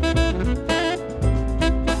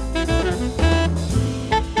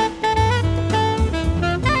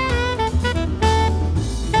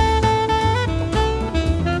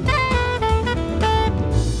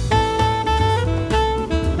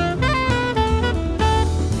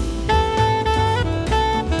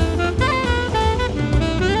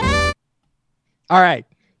 All right.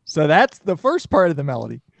 So that's the first part of the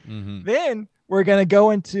melody. Then we're going to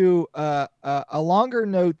go into a longer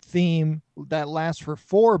note theme that lasts for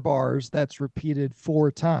 4 bars that's repeated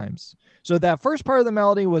 4 times. So that first part of the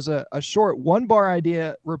melody was a short 1-bar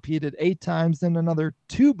idea repeated 8 times, then another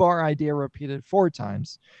 2-bar idea repeated 4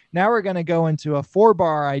 times. Now we're going to go into a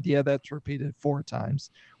 4-bar idea that's repeated 4 times,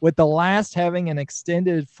 with the last having an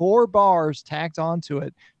extended 4 bars tacked onto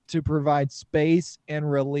it to provide space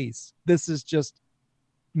and release. This is just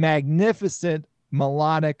magnificent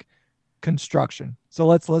melodic construction. So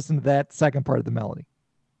let's listen to that second part of the melody.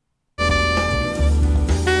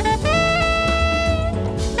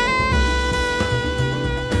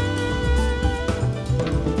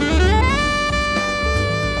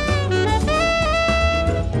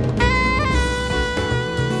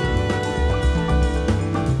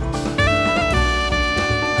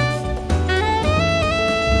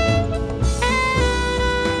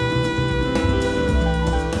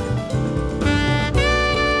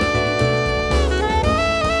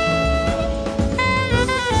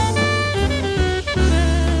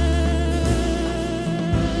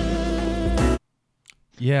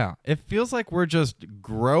 Yeah, it feels like we're just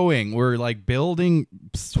growing. We're like building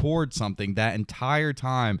towards something that entire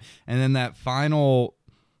time, and then that final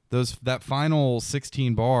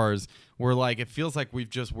 16 bars, we're like, it feels like we're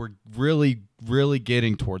really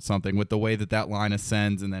getting towards something with the way that line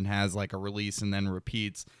ascends and then has like a release and then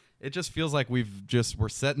repeats. It just feels like we're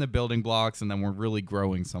setting the building blocks and then we're really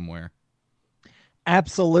growing somewhere.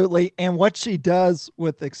 Absolutely. And what she does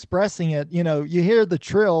with expressing it, you hear the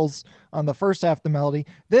trills on the first half of the melody.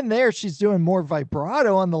 Then there she's doing more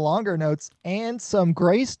vibrato on the longer notes and some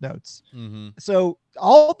grace notes. Mm-hmm. So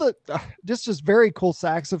all the just very cool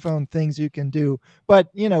saxophone things you can do. But,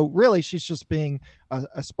 really she's just being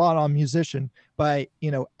a spot on musician by,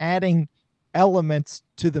 adding elements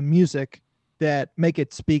to the music that make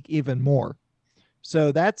it speak even more.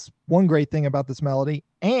 So that's one great thing about this melody.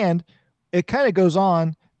 And it kind of goes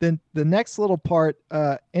on. Then the next little part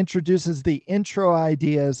introduces the intro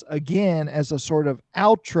ideas again as a sort of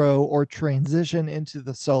outro or transition into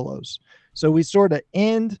the solos. So we sort of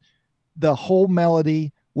end the whole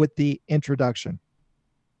melody with the introduction.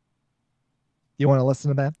 You want to listen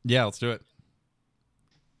to that? Yeah, let's do it.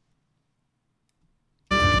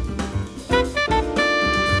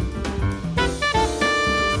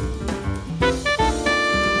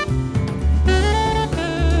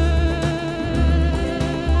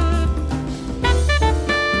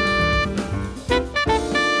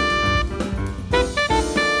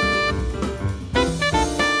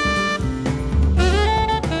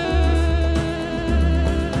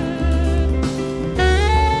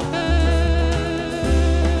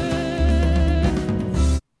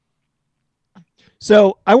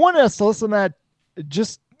 So I want us to listen to that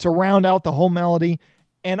just to round out the whole melody.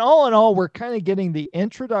 And all in all, we're kind of getting the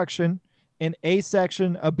introduction, an A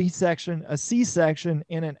section, a B section, a C section,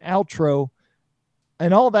 and an outro.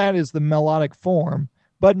 And all that is the melodic form.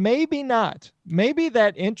 But maybe not. Maybe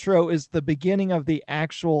that intro is the beginning of the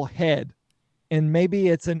actual head. And maybe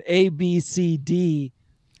it's an A, B, C, D,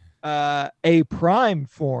 A prime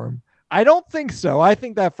form. I don't think so. I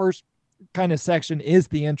think that first kind of section is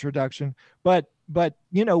the introduction. But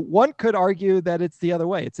one could argue that it's the other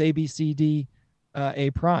way. It's A, B, C, D, A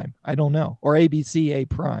prime. I don't know. Or A, B, C, A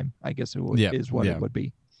prime, I guess it is what it would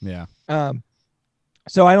be. Yeah.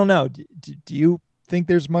 So I don't know. Do you think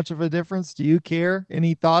there's much of a difference? Do you care?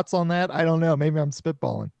 Any thoughts on that? I don't know. Maybe I'm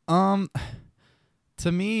spitballing.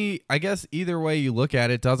 To me, I guess either way you look at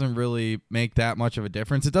it doesn't really make that much of a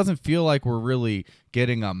difference. It doesn't feel like we're really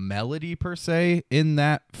getting a melody per se in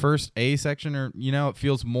that first A section, or it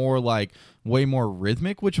feels more like way more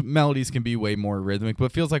rhythmic, which melodies can be way more rhythmic, but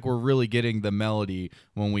it feels like we're really getting the melody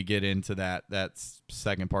when we get into that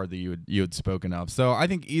second part that you had spoken of. So I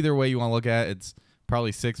think either way you want to look at it, it's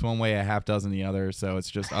probably 6 one way, a half dozen the other, so it's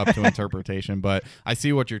just up to interpretation. But I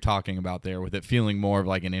see what you're talking about there with it feeling more of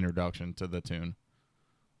like an introduction to the tune.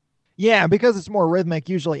 Yeah, because it's more rhythmic,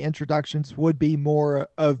 usually introductions would be more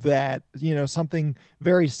of that, something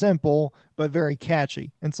very simple but very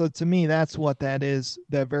catchy. And so to me, that's what that is.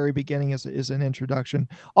 That very beginning is an introduction.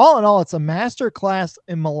 All in all, it's a master class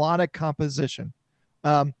in melodic composition.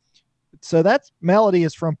 So that melody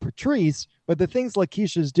is from Patrice, but the things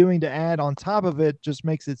Lakecia is doing to add on top of it just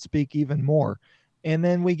makes it speak even more. And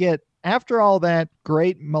then we get, after all that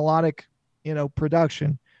great melodic,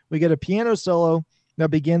 production, we get a piano solo that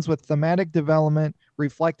begins with thematic development,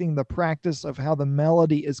 reflecting the practice of how the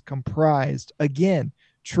melody is comprised. Again,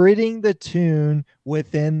 treating the tune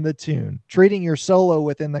within the tune, treating your solo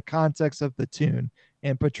within the context of the tune.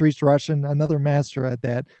 And Patrice Rushen, another master at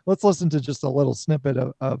that. Let's listen to just a little snippet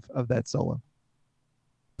of that solo.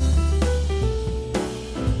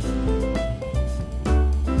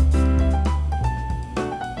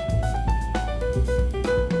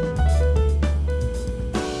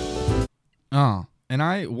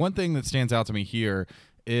 And one thing that stands out to me here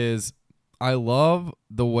is I love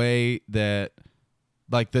the way that,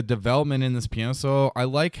 like, the development in this piano solo. I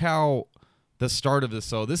like how the start of the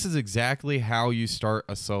solo, this is exactly how you start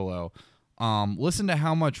a solo. Listen to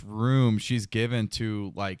how much room she's given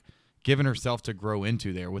herself to grow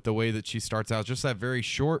into there with the way that she starts out. Just that very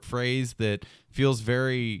short phrase that feels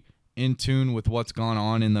very in tune with what's gone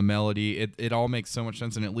on in the melody. It all makes so much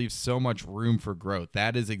sense, and it leaves so much room for growth.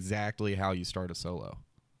 That is exactly how you start a solo.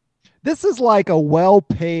 This is like a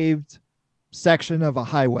well-paved section of a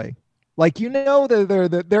highway. Like, there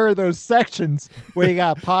are those sections where you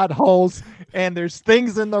got potholes and there's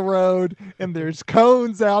things in the road and there's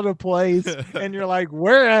cones out of place and you're like,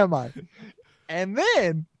 where am I? And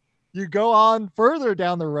then you go on further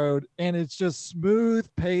down the road and it's just smooth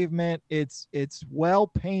pavement. It's well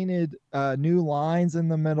painted new lines in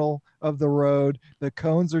the middle of the road. The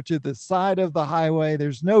cones are to the side of the highway.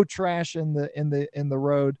 There's no trash in the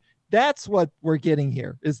road. That's what we're getting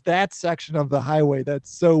here, is that section of the highway that's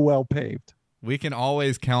so well paved. We can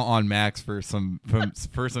always count on Max for some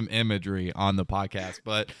imagery on the podcast,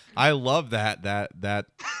 but I love that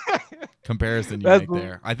comparison you make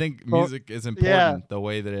there. I think music is important, the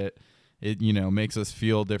way that it makes us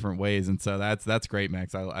feel different ways, and so that's great,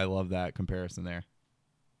 Max. I love that comparison there.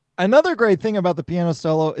 Another great thing about the piano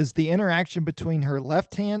solo is the interaction between her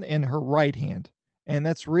left hand and her right hand, and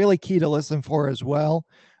that's really key to listen for as well.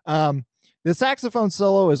 The saxophone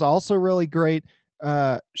solo is also really great.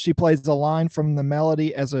 She plays the line from the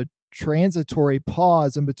melody as a transitory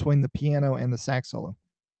pause in between the piano and the sax solo.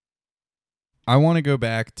 I want to go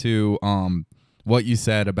back to what you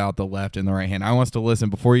said about the left and the right hand. I want us to listen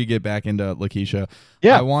before you get back into Lakecia.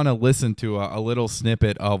 Yeah. I want to listen to a little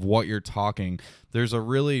snippet of what you're talking. There's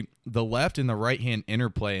the left and the right hand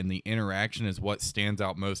interplay and the interaction is what stands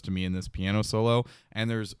out most to me in this piano solo. And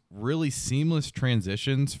there's really seamless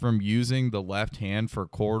transitions from using the left hand for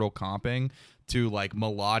chordal comping to like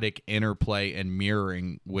melodic interplay and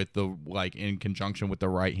mirroring with the in conjunction with the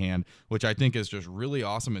right hand, which I think is just really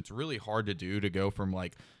awesome. It's really hard to do, to go from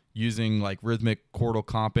like using like rhythmic chordal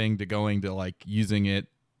comping to going to like using it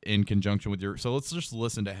in conjunction with your. So let's just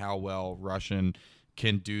listen to how well Russian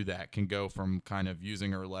can do that, can go from kind of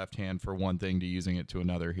using her left hand for one thing to using it to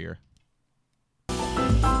another here.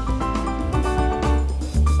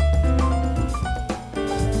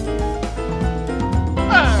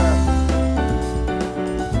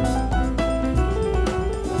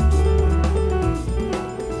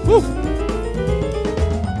 Woo!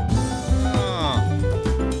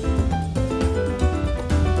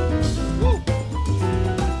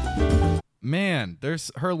 Man,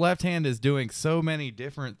 her left hand is doing so many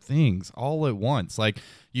different things all at once. Like,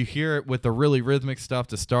 you hear it with the really rhythmic stuff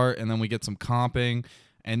to start, and then we get some comping,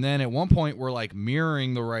 and then at one point we're like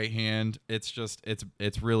mirroring the right hand. It's just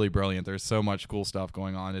it's really brilliant. There's so much cool stuff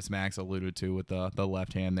going on, as Max alluded to with the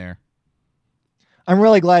left hand there. I'm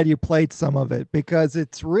really glad you played some of it because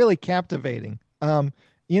it's really captivating.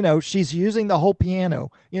 She's using the whole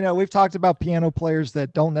piano. We've talked about piano players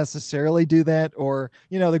that don't necessarily do that, or,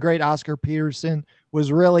 the great Oscar Peterson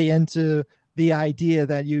was really into the idea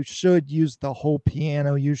that you should use the whole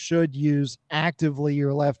piano. You should use actively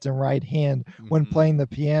your left and right hand when playing the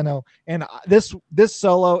piano. And this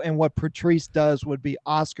solo and what Patrice does would be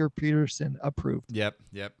Oscar Peterson approved. Yep.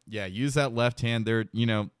 Yeah, use that left hand there,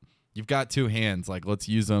 You've got two hands. Like, let's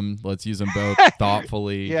use them both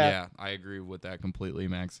thoughtfully. Yeah, I agree with that completely,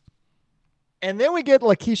 Max. And then we get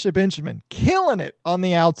Lakecia Benjamin killing it on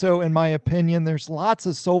the alto, in my opinion. There's lots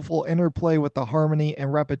of soulful interplay with the harmony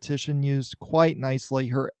and repetition used quite nicely.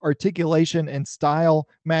 Her articulation and style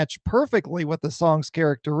match perfectly with the song's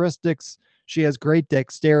characteristics. She has great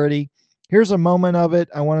dexterity. Here's a moment of it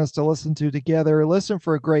I want us to listen to together. Listen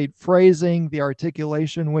for great phrasing, the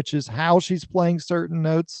articulation, which is how she's playing certain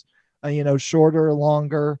notes. Shorter or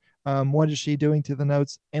longer. What is she doing to the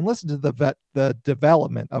notes? And listen to the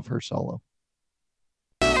development of her solo.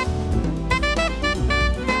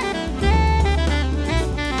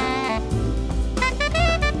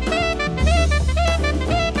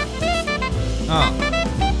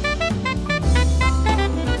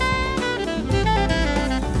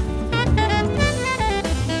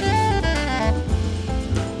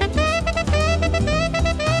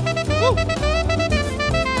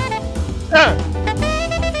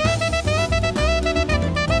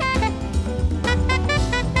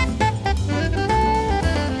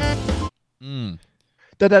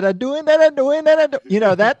 Doing that.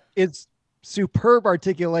 That is superb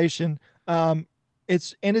articulation.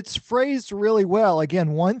 It's phrased really well.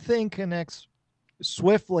 Again, one thing connects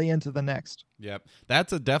swiftly into the next. Yep.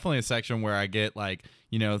 That's definitely a section where I get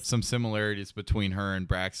some similarities between her and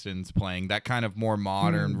Braxton's playing. That kind of more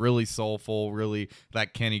modern, really soulful, really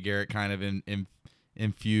that Kenny Garrett kind of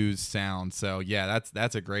infused sound. So yeah,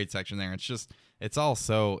 that's a great section there.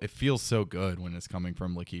 It feels so good when it's coming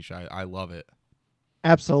from Lakecia. I love it.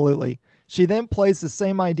 Absolutely. She then plays the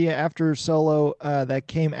same idea after her solo that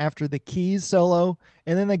came after the keys solo,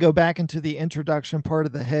 and then they go back into the introduction part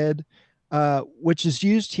of the head, which is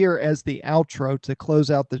used here as the outro to close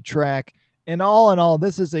out the track. And all in all,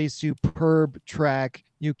 this is a superb track.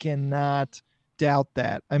 You cannot doubt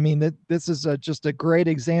that. I mean, this is just a great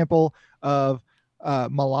example of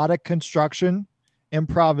melodic construction,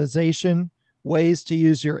 improvisation, ways to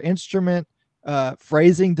use your instrument,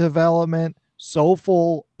 phrasing development,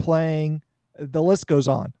 soulful playing, the list goes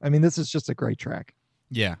on. I mean, this is just a great track.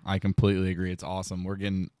 Yeah, I completely agree. It's awesome. We're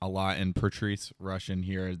getting a lot, and Patrice Rushen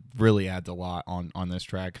here really adds a lot on this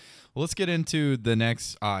track. Well, let's get into the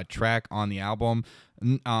next track on the album.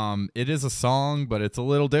 It is a song, but it's a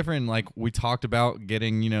little different. Like we talked about,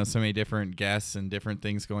 getting so many different guests and different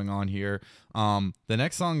things going on here. The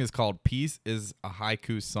next song is called "Peace," is a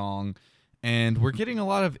haiku song. And we're getting a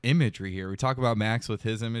lot of imagery here. We talk about Max with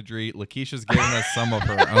his imagery. Lakecia's giving us some of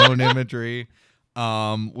her own imagery.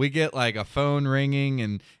 We get like a phone ringing,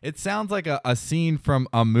 and it sounds like a scene from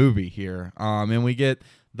a movie here. And we get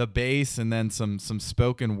the bass and then some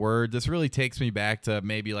spoken word. This really takes me back to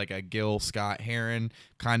maybe like a Gil Scott-Heron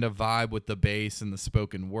kind of vibe with the bass and the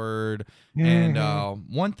spoken word. Mm-hmm. And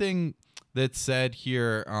one thing that's said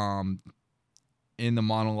here in the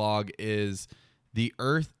monologue is, "The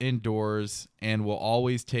earth endures and will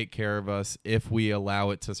always take care of us if we allow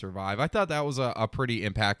it to survive." I thought that was a pretty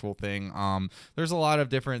impactful thing. There's a lot of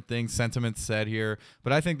different things, sentiments said here,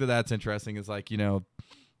 but I think that's interesting. Is like,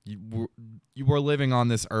 we're living on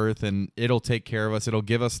this earth and it'll take care of us. It'll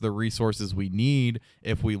give us the resources we need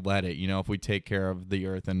if we let it, if we take care of the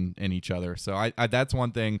earth and each other. So I that's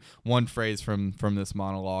one thing, one phrase from this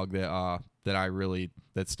monologue that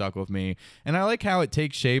stuck with me. And I like how it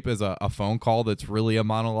takes shape as a phone call that's really a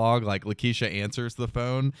monologue. Like Lakecia answers the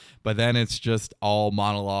phone, but then it's just all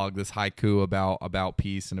monologue, this haiku about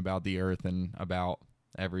peace and about the earth and about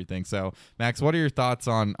everything. So Max, what are your thoughts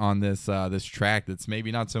on this this track that's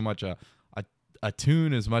maybe not so much a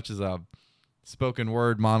tune as much as a spoken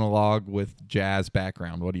word monologue with jazz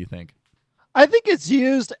background? What do you think? I think it's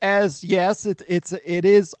used as, yes, it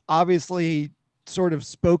is obviously sort of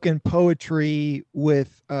spoken poetry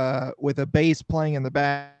with a bass playing in the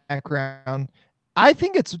background. I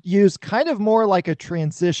think it's used kind of more like a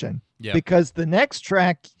transition, because the next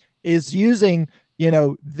track is using,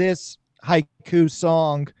 this haiku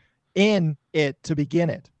song in it to begin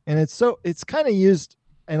it. And it's kind of used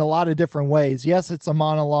in a lot of different ways. Yes, it's a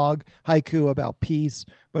monologue haiku about peace,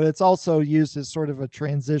 but it's also used as sort of a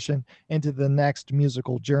transition into the next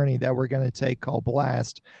musical journey that we're going to take, called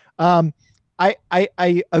Blast. I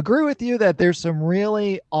agree with you that there's some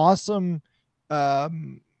really awesome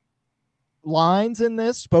lines in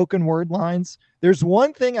this, spoken word lines. There's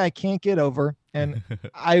one thing I can't get over, and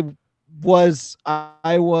I was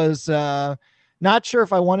not sure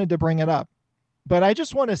if I wanted to bring it up, but I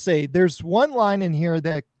just want to say there's one line in here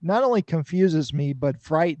that not only confuses me but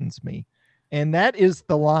frightens me, and that is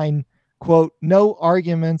the line, quote, "No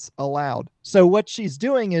arguments allowed." So what she's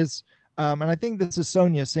doing is, and I think this is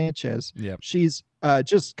Sonia Sanchez. Yep. She's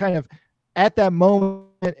just kind of at that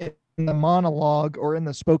moment in the monologue or in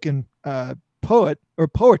the spoken poet or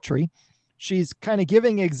poetry, she's kind of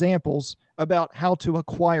giving examples about how to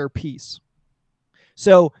acquire peace.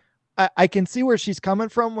 So I can see where she's coming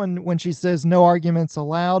from when she says no arguments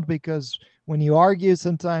allowed, because when you argue,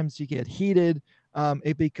 sometimes you get heated.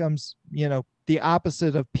 It becomes, the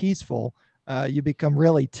opposite of peaceful. You become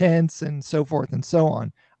really tense and so forth and so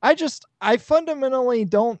on. I fundamentally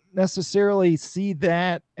don't necessarily see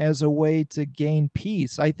that as a way to gain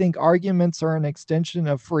peace. I think arguments are an extension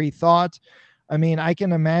of free thought. I mean, I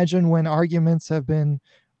can imagine when arguments have been,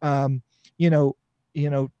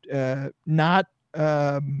 not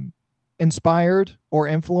inspired or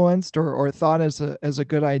influenced or thought as a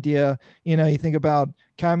good idea. You think about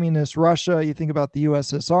communist Russia, you think about the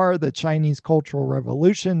USSR, the Chinese Cultural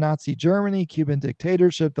Revolution, Nazi Germany, Cuban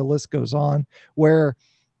dictatorship, the list goes on, where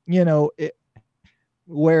if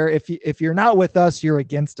you're not with us, you're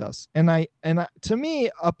against us. And to me,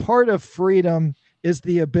 a part of freedom is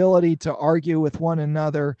the ability to argue with one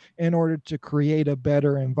another in order to create a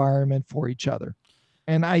better environment for each other.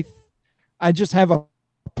 And I just have a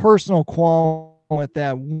personal qualm with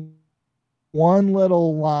that one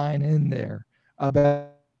little line in there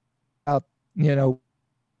about no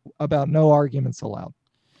arguments allowed.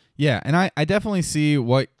 Yeah, and I definitely see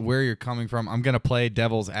where you're coming from. I'm gonna play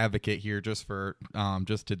devil's advocate here just to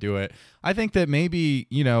do it. I think that maybe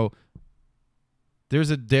there's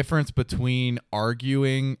a difference between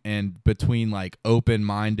arguing and between like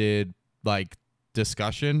open-minded like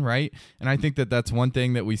discussion, right? And I think that that's one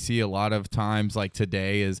thing that we see a lot of times like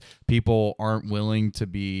today is people aren't willing to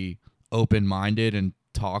be open-minded and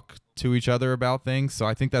talk to each other about things. So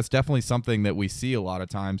I think that's definitely something that we see a lot of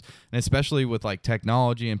times, and especially with like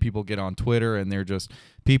technology and people get on Twitter and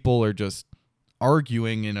people are just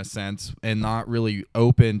arguing in a sense and not really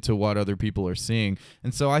open to what other people are seeing.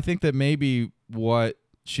 And so I think that maybe what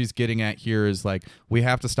she's getting at here is like we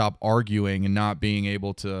have to stop arguing and not being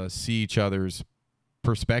able to see each other's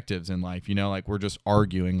perspectives in life, like we're just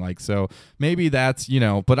arguing. Like, so maybe that's,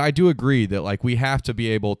 but I do agree that like we have to be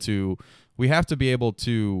able to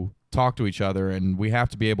talk to each other, and we have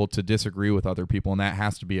to be able to disagree with other people, and that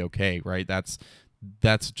has to be okay, right? That's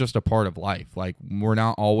just a part of life. Like, we're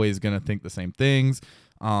not always going to think the same things.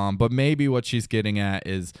 But maybe what she's getting at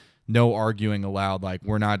is no arguing allowed. Like,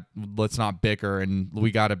 let's not bicker, and we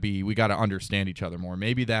got to understand each other more.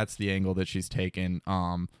 Maybe that's the angle that she's taken,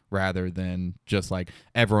 rather than just like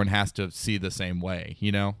everyone has to see the same way.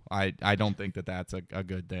 I don't think that that's a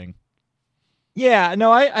good thing. Yeah,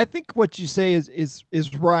 no, I think what you say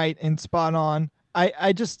is right and spot on.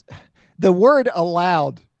 I just, the word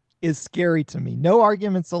allowed is scary to me. No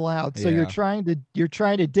arguments allowed. So Yeah. you're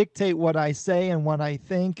trying to dictate what I say and what I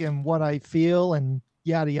think and what I feel and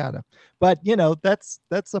yada yada. But that's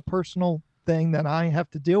a personal thing that I have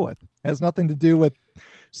to deal with. It has nothing to do with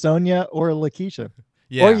Sonia or Lakecia.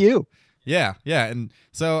 Yeah. Or you. Yeah. And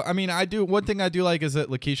so, I mean, one thing I do like is that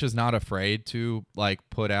Lakecia's not afraid to like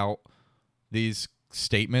put out these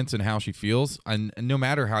statements and how she feels, and no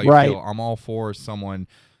matter how you feel, I'm all for someone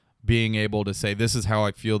being able to say, this is how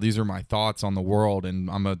I feel, these are my thoughts on the world, and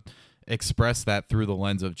I'm gonna express that through the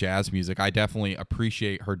lens of jazz music. I definitely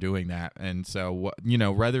appreciate her doing that. And so,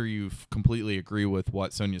 whether you completely agree with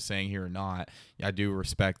what Sonia's saying here or not, I do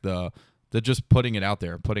respect the just putting it out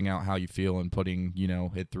there, putting out how you feel, and putting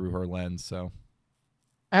it through her lens. So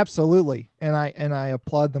absolutely, and I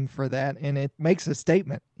applaud them for that, and it makes a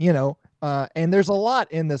statement. And there's a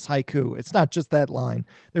lot in this haiku. It's not just that line.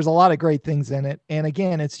 There's a lot of great things in it. And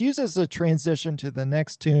again, it's used as a transition to the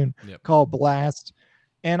next tune called Blast.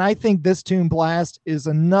 And I think this tune, Blast, is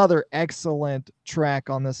another excellent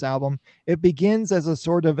track on this album. It begins as a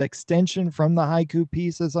sort of extension from the haiku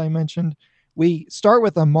piece, as I mentioned. We start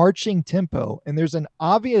with a marching tempo, and there's an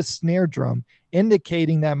obvious snare drum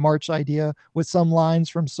indicating that march idea with some lines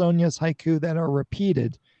from Sonia's haiku that are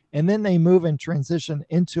repeated. And then they move and transition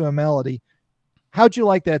into a melody. How'd you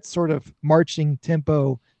like that sort of marching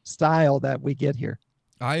tempo style that we get here?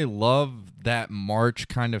 I love that march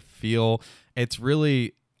kind of feel. It's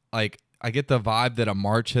really like, I get the vibe that a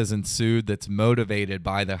march has ensued that's motivated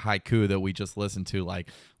by the haiku that we just listened to. Like,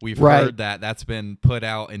 we've heard that's been put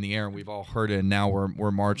out in the air, and we've all heard it, and now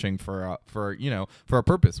we're marching for a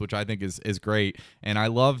purpose, which I think is great. And I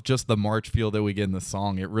love just the march feel that we get in the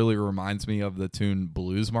song. It really reminds me of the tune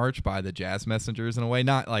Blues March by the Jazz Messengers in a way,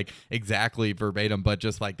 not like exactly verbatim, but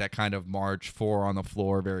just like that kind of march, four on the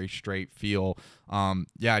floor, very straight feel.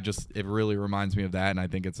 It really reminds me of that, and I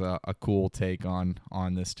think it's a cool take on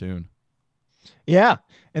this tune. Yeah.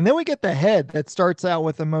 And then we get the head that starts out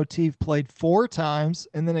with a motif played 4 times,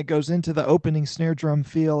 and then it goes into the opening snare drum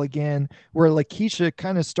feel again, where Lakecia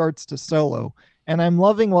kind of starts to solo. And I'm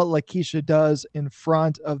loving what Lakecia does in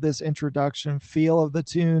front of this introduction feel of the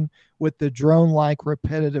tune with the drone-like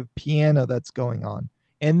repetitive piano that's going on.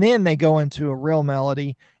 And then they go into a real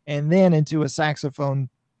melody, and then into a saxophone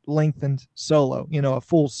lengthened solo, a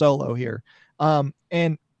full solo here.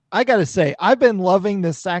 And I got to say, I've been loving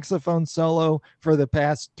this saxophone solo for the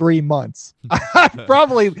past 3 months. I've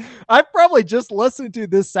probably just listened to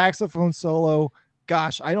this saxophone solo,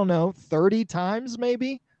 gosh, I don't know, 30 times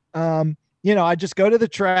maybe. I just go to the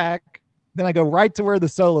track, then I go right to where the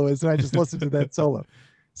solo is, and I just listen to that solo.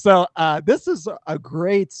 So this is a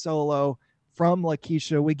great solo from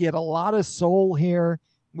Lakecia. We get a lot of soul here.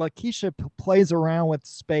 Lakecia plays around with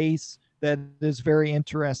space that is very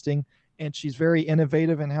interesting. And she's very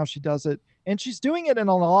innovative in how she does it. And she's doing it in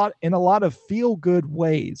a lot of feel-good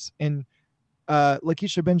ways. And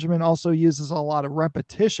Lakecia Benjamin also uses a lot of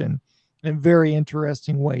repetition in very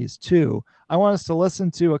interesting ways, too. I want us to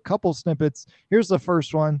listen to a couple snippets. Here's the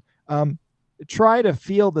first one. Try to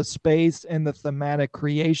feel the space and the thematic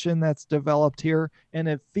creation that's developed here. And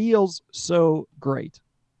it feels so great.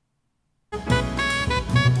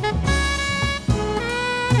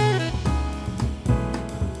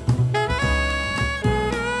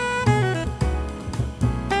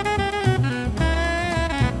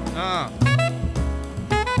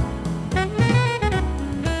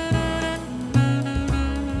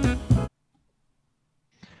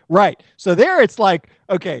 Right. So there it's like,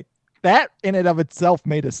 okay, that in and of itself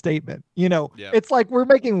made a statement. It's like we're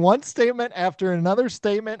making one statement after another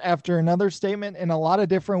statement after another statement in a lot of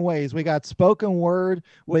different ways. We got spoken word,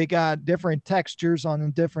 we got different textures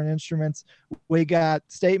on different instruments, we got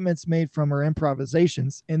statements made from her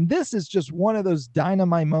improvisations. And this is just one of those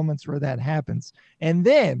dynamite moments where that happens. And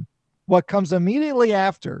then what comes immediately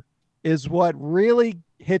after is what really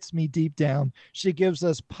hits me deep down. She gives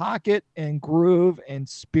us pocket and groove and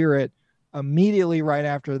spirit immediately right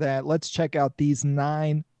after that. Let's check out these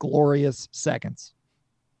 9 glorious seconds.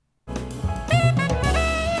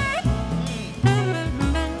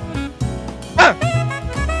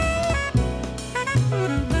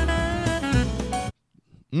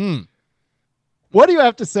 Mm. What do you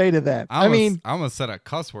have to say to that? I mean, I'm gonna set a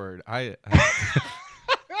cuss word.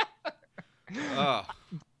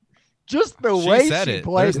 Just the way said she it.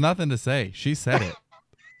 played. There's nothing to say. She said it.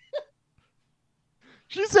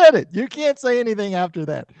 She said it. You can't say anything after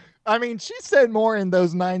that. I mean, she said more in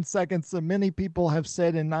those 9 seconds than many people have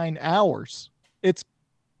said in 9 hours. It's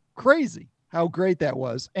crazy how great that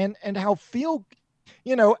was, and how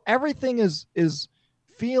everything is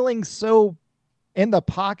feeling so in the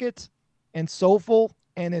pocket and soulful,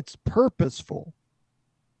 and it's purposeful.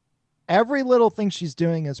 Every little thing she's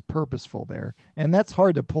doing is purposeful there, and that's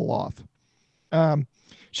hard to pull off.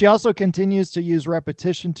 She also continues to use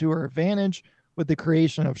repetition to her advantage with the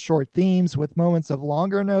creation of short themes with moments of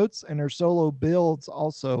longer notes, and her solo builds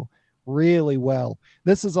also really well.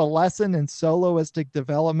 This is a lesson in soloistic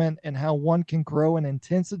development and how one can grow in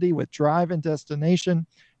intensity with drive and destination.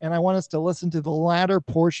 And I want us to listen to the latter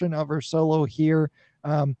portion of her solo here.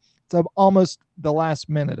 It's almost the last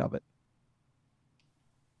minute of it.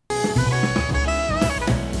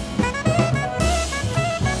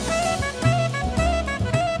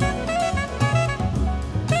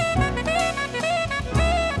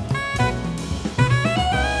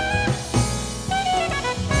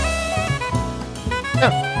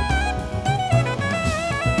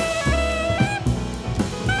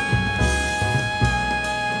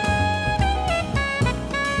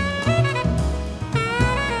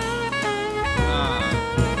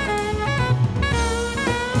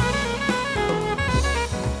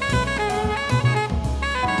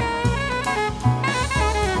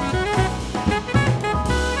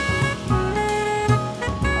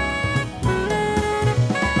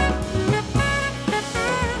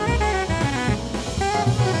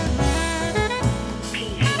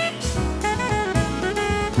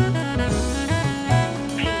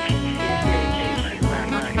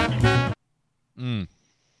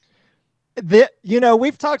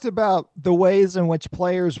 We've talked about the ways in which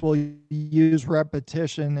players will use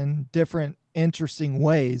repetition in different interesting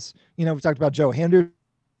ways. We've talked about Joe Henderson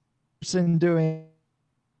doing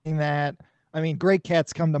that. I mean, great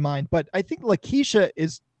cats come to mind, but I think Lakecia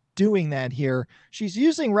is doing that here. She's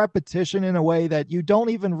using repetition in a way that you don't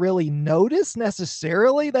even really notice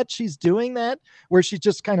necessarily that she's doing that, where she's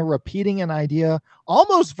just kind of repeating an idea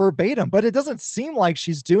almost verbatim, but it doesn't seem like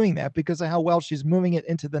she's doing that because of how well she's moving it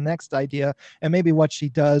into the next idea and maybe what she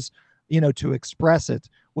does, to express it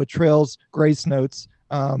with trills, grace notes,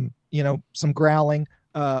 some growling,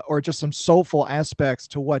 or just some soulful aspects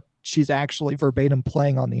to what she's actually verbatim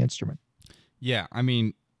playing on the instrument. Yeah, I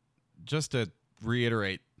mean, just to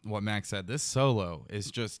reiterate what Max said, this solo is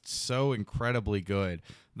just so incredibly good.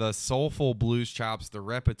 The soulful blues chops, the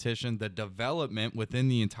repetition, the development within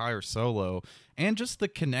the entire solo, and just the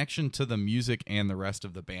connection to the music and the rest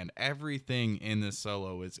of the band. Everything in this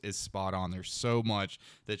solo is spot on. There's so much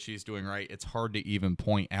that she's doing right. It's hard to even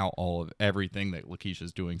point out all of everything that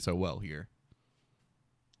Lakecia's doing so well here.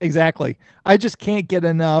 Exactly. I just can't get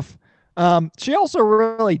enough. She also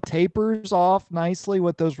really tapers off nicely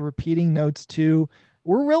with those repeating notes too.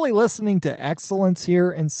 We're really listening to excellence here,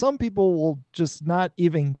 and some people will just not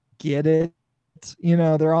even get it.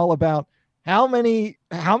 They're all about how many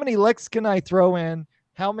licks can I throw in,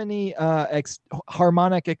 how many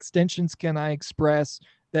harmonic extensions can I express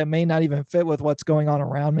that may not even fit with what's going on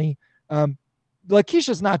around me.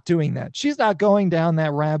 Lakecia's not doing that. She's not going down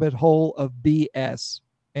that rabbit hole of BS.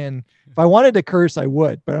 And if I wanted to curse, I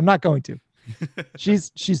would, but I'm not going to. She's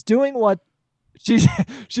doing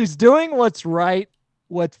she's doing what's right,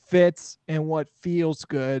 what fits, and what feels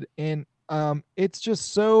good. And it's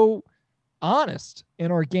just so honest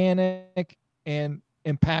and organic and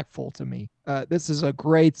impactful to me. This is a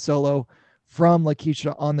great solo from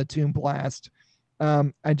Lakecia on the Toon Blast.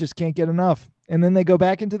 I just can't get enough. And then they go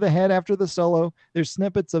back into the head after the solo. There's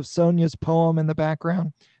snippets of Sonia's poem in the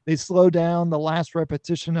background. They slow down the last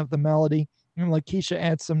repetition of the melody, and Lakecia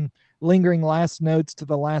adds some lingering last notes to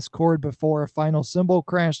the last chord before a final cymbal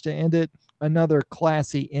crash to end it. Another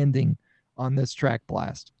classy ending on this track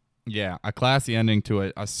blast. Yeah, a classy ending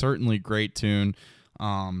to a certainly great tune.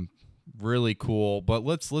 Really cool. But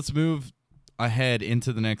let's move ahead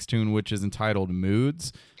into the next tune, which is entitled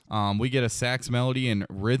Moods. We get a sax melody and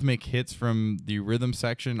rhythmic hits from the rhythm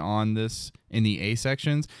section on this in the A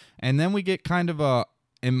sections. And then we get kind of a,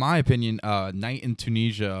 in my opinion, Night in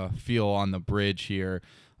Tunisia feel on the bridge here.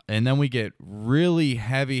 And then we get really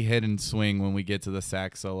heavy hit and swing when we get to the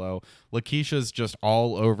sax solo. Lakecia's just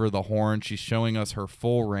all over the horn. She's showing us her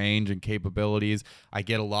full range and capabilities. I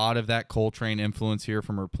get a lot of that Coltrane influence here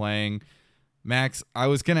from her playing. Max, I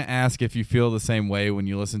was gonna ask if you feel the same way when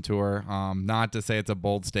you listen to her. Not to say it's a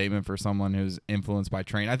bold statement for someone who's influenced by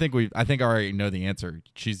Train. I think I already know the answer.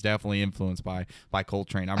 She's definitely influenced by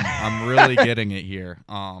Coltrane. I'm really getting it here.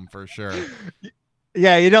 For sure.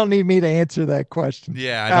 Yeah, you don't need me to answer that question.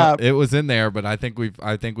 Yeah, I don't, it was in there, but I think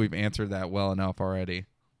we've answered that well enough already.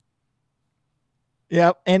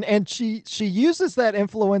 Yeah, and she uses that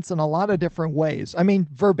influence in a lot of different ways. I mean,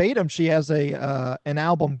 verbatim, she has an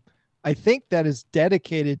album, I think, that is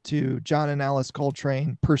dedicated to John and Alice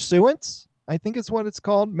Coltrane. Pursuance, I think is what it's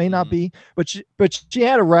called. May not be, but she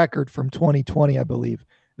had a record from 2020, I believe,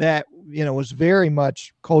 that was very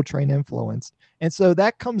much Coltrane influenced, and so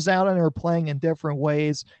that comes out in her playing in different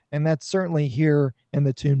ways, and that's certainly here in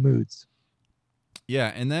the tune Moods.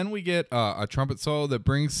 Yeah, and then we get a trumpet solo that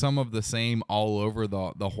brings some of the same all over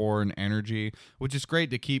the horn energy, which is great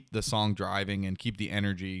to keep the song driving and keep the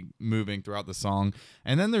energy moving throughout the song.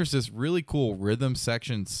 And then there's this really cool rhythm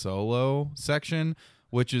section solo section,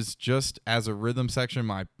 which is just as a rhythm section,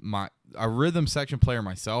 a rhythm section player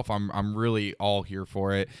myself, I'm really all here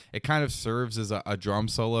for it. It kind of serves as a drum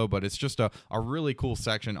solo, but it's just a really cool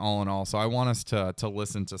section all in all. So I want us to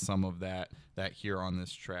listen to some of that here on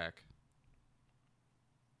this track.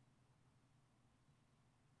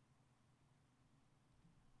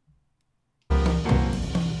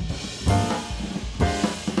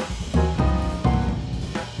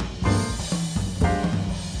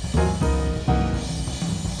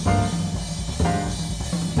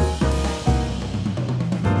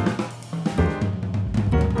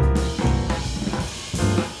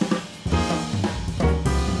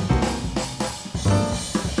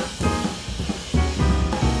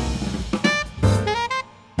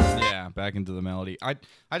 Back into the melody. I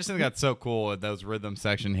just think that's so cool with those rhythm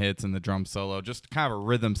section hits and the drum solo. Just kind of a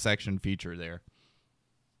rhythm section feature there.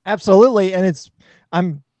 Absolutely, and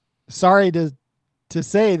I'm sorry to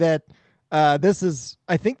say that this is,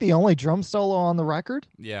 I think, the only drum solo on the record.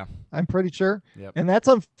 Yeah, I'm pretty sure. Yep. And that's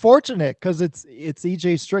unfortunate because it's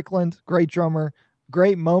E.J. Strickland, great drummer,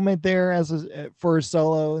 great moment there for a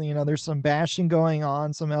solo. There's some bashing going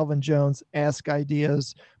on, some Elvin Jones-esque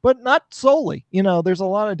ideas, but not solely. There's a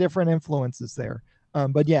lot of different influences there.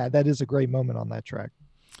 But yeah, that is a great moment on that track.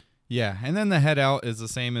 Yeah, and then the head out is the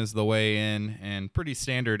same as the way in, and pretty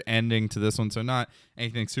standard ending to this one, so not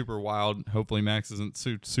anything super wild. Hopefully Max isn't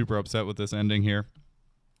super upset with this ending here.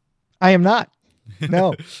 I am not.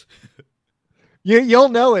 No. You'll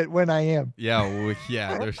know it when I am. Yeah,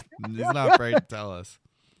 he's not afraid to tell us.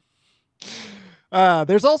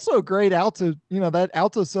 There's also a great alto, that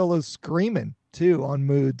alto solo screaming too on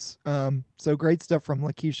Moods. So great stuff from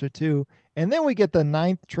Lakecia too. And then we get the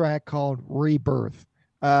 9th track called Rebirth.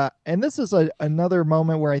 And this is another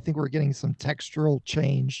moment where I think we're getting some textural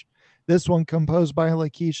change. This one composed by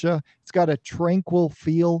Lakecia. It's got a tranquil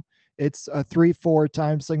feel. It's a 3/4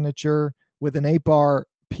 time signature with an 8-bar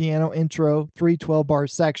piano intro, 3 12-bar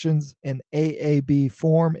sections, in AAB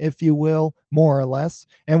form, if you will, more or less.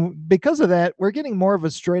 And because of that, we're getting more of a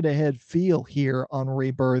straight ahead feel here on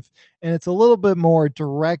Rebirth. And it's a little bit more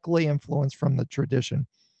directly influenced from the tradition.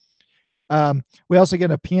 We also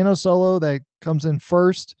get a piano solo that comes in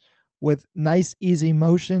first with nice, easy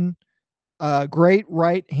motion. Great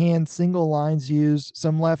right hand single lines used,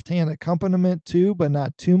 some left hand accompaniment too, but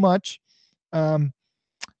not too much. And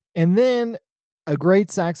then a great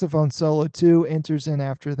saxophone solo too enters in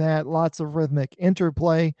after that. Lots of rhythmic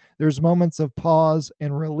interplay. There's moments of pause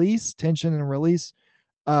and release, tension and release,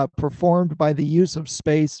 performed by the use of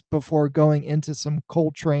space before going into some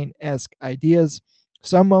Coltrane-esque ideas.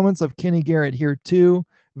 Some moments of Kenny Garrett here too.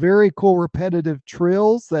 Very cool repetitive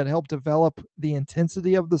trills that help develop the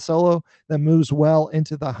intensity of the solo that moves well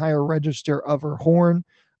into the higher register of her horn.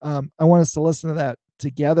 I want us to listen to that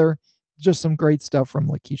together. Just some great stuff from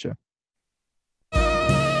Lakecia.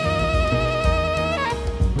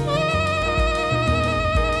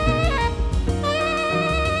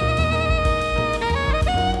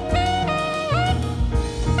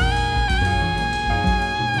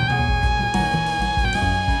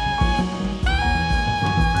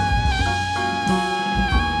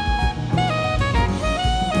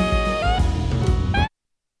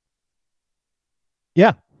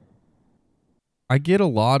 Yeah. I get a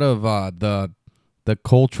lot of the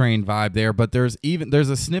Coltrane vibe there, but there's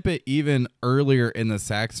a snippet even earlier in the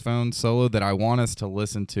saxophone solo that I want us to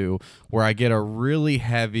listen to where I get a really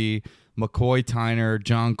heavy McCoy Tyner,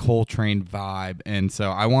 John Coltrane vibe. And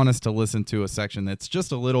so I want us to listen to a section that's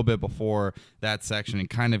just a little bit before that section and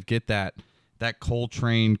kind of get that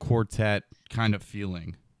Coltrane quartet kind of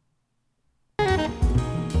feeling.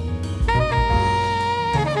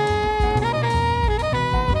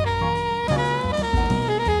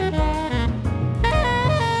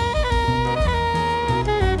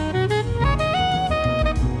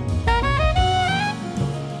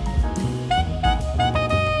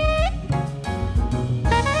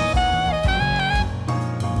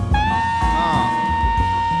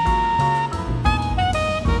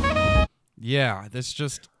 Yeah, this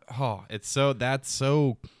just that's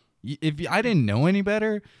so. If I didn't know any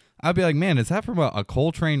better, I'd be like, man, is that from a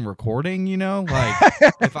Coltrane recording? Like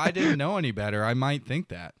if I didn't know any better, I might think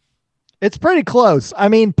that. It's pretty close. I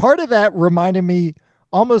mean, part of that reminded me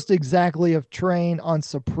almost exactly of Train on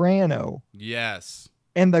soprano. Yes.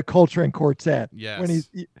 And the Coltrane Quartet. Yes. When he's,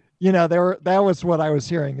 that was what I was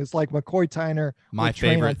hearing. It's like McCoy Tyner. My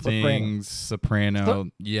Favorite Things, soprano. So,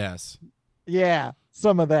 yes. Yeah,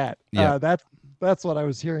 some of that. Yeah. That's what I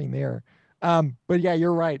was hearing there. But yeah,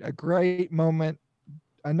 you're right. A great moment.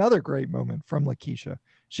 Another great moment from Lakecia.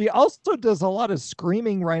 She also does a lot of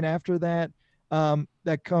screaming right after that.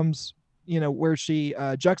 That comes, where she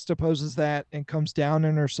juxtaposes that and comes down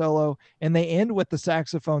in her solo, and they end with the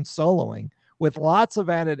saxophone soloing with lots of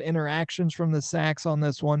added interactions from the sax on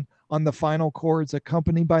this one, on the final chords,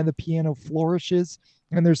 accompanied by the piano flourishes.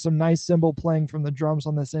 And there's some nice cymbal playing from the drums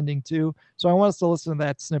on this ending too. So I want us to listen to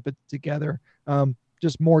that snippet together.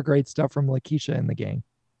 Just more great stuff from Lakecia and the gang.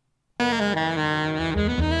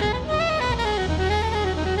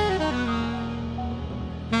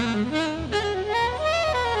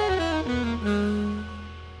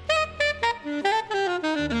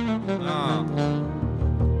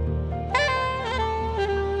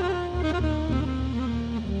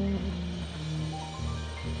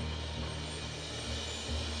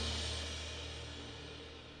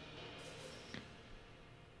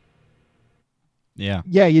 Yeah.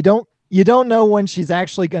 Yeah, you don't know when she's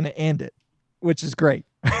actually going to end it, which is great.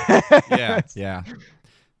 Yeah.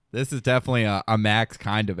 This is definitely a Max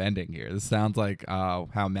kind of ending here. This sounds like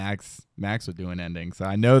how Max would do an ending. So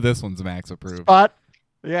I know this one's Max approved.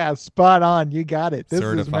 Spot on. You got it. This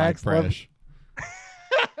Certified is Max fresh.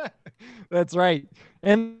 That's right.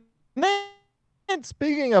 And then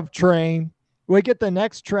speaking of Train, we get the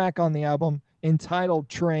next track on the album entitled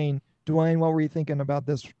Train. Dwayne, what were you thinking about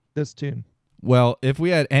this tune? Well, if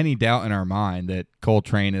we had any doubt in our mind that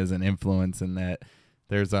Coltrane is an influence and that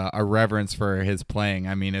there's a reverence for his playing,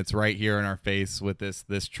 I mean, it's right here in our face with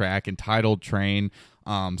this track entitled Train.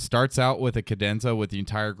 Starts out with a cadenza with the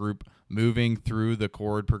entire group moving through the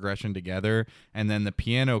chord progression together, and then the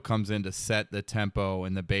piano comes in to set the tempo,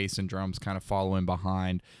 and the bass and drums kind of follow in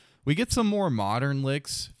behind. We get some more modern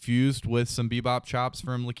licks fused with some bebop chops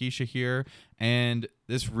from Lakecia here, and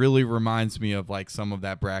this really reminds me of like some of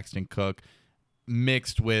that Braxton Cook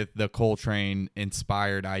mixed with the Coltrane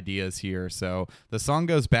inspired ideas here. So the song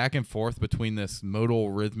goes back and forth between this modal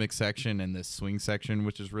rhythmic section and this swing section,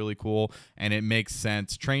 which is really cool, and it makes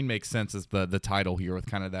sense. Train makes sense as the title here with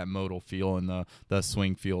kind of that modal feel and the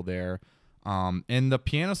swing feel there. And the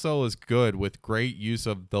piano solo is good with great use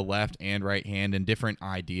of the left and right hand and different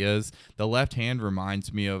ideas. The left hand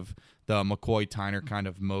reminds me of the McCoy Tyner kind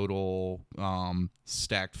of modal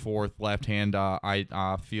stacked fourth left hand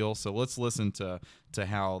I feel. So let's listen to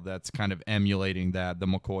how that's kind of emulating the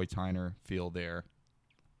McCoy Tyner feel there.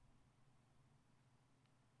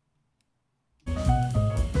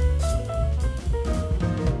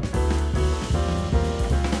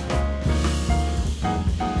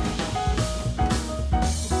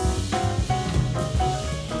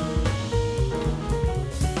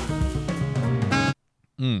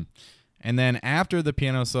 And then after the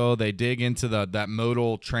piano solo, they dig into that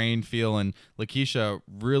modal train feel, and Lakecia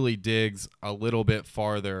really digs a little bit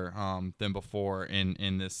farther than before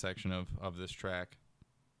in this section of this track.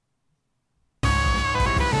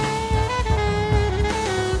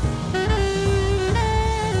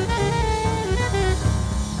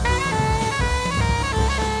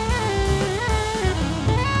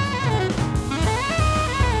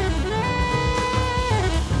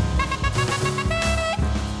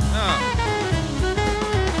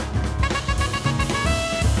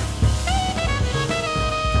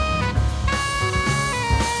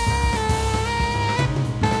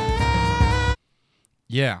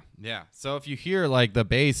 Yeah. So if you hear like the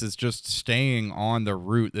bass is just staying on the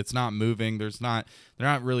root, it's not moving. They're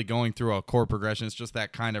not really going through a chord progression. It's just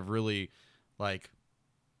that kind of really like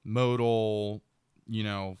modal,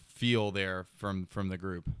 feel there from the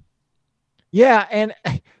group. Yeah, and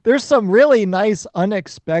there's some really nice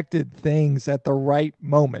unexpected things at the right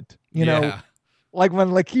moment. Like when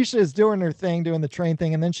Lakecia is doing her thing, doing the train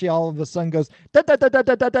thing, and then she all of a sudden goes da da da da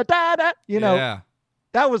da da da da da. Yeah.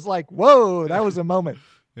 That was like, whoa, that was a moment.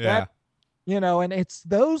 Yeah. And it's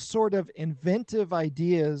those sort of inventive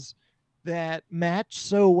ideas that match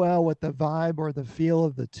so well with the vibe or the feel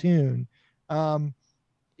of the tune.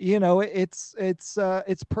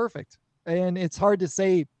 It's perfect. And it's hard to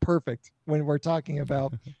say perfect when we're talking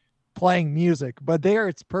about playing music, but there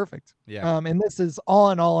it's perfect. Yeah. And this is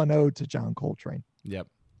all in all an ode to John Coltrane. Yep.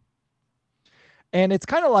 And it's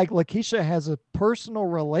kind of like Lakecia has a personal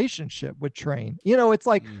relationship with Train. It's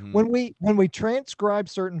like Hmm. when we transcribe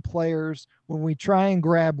certain players, when we try and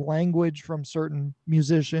grab language from certain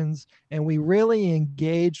musicians, and we really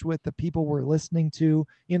engage with the people we're listening to.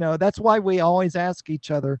 That's why we always ask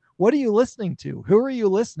each other, what are you listening to? Who are you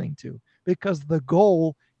listening to? Because the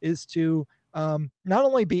goal is to not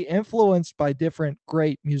only be influenced by different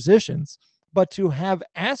great musicians, but to have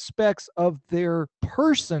aspects of their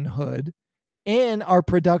personhood in our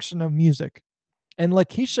production of music. And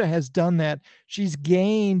Lakecia has done that. She's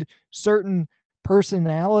gained certain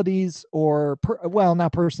personalities, well,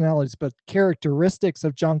 not personalities, but characteristics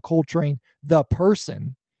of John Coltrane, the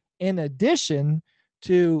person, in addition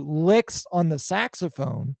to licks on the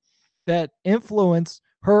saxophone that influence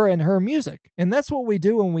her and her music. And that's what we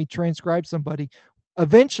do when we transcribe somebody.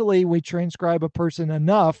 Eventually, we transcribe a person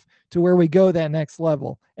enough to where we go that next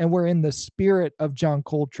level, and we're in the spirit of John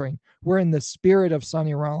Coltrane. We're in the spirit of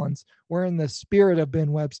Sonny Rollins. We're in the spirit of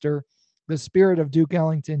Ben Webster, the spirit of Duke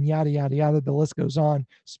Ellington, yada, yada, yada. The list goes on.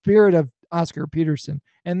 Spirit of Oscar Peterson.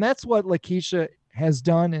 And that's what Lakecia has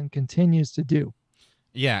done and continues to do.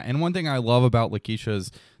 Yeah, and one thing I love about Lakecia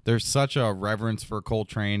is there's such a reverence for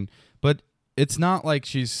Coltrane, but it's not like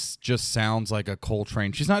she's just sounds like a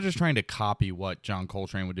Coltrane. She's not just trying to copy what John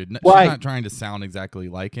Coltrane would do. She's Right. not trying to sound exactly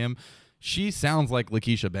like him. She sounds like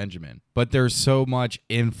Lakecia Benjamin, but there's so much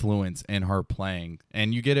influence in her playing,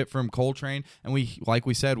 and you get it from Coltrane. And like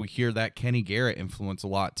we said, we hear that Kenny Garrett influence a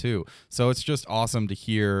lot too. So it's just awesome to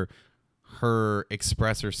hear her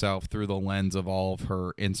express herself through the lens of all of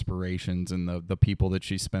her inspirations and the people that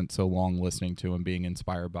she spent so long listening to and being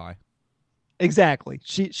inspired by. Exactly.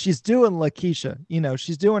 She's doing Lakecia,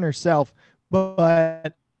 she's doing herself,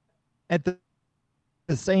 but at the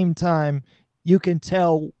same time, you can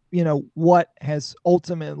tell, what has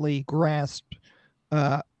ultimately grasped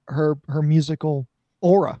her musical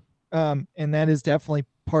aura. And that is definitely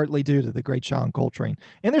partly due to the great Sean Coltrane.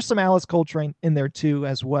 And there's some Alice Coltrane in there too,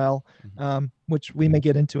 as well, which we may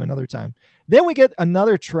get into another time. Then we get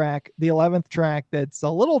another track, the 11th track, that's a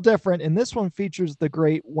little different. And this one features the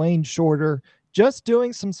great Wayne Shorter just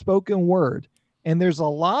doing some spoken word. And there's a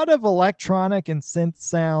lot of electronic and synth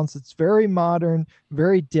sounds. It's very modern,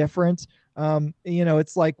 very different.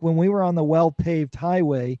 It's like when we were on the well paved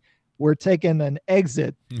highway, we're taking an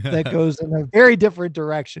exit that goes in a very different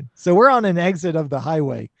direction. So we're on an exit of the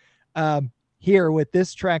highway here with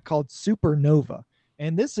this track called Supernova.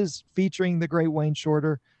 And this is featuring the great Wayne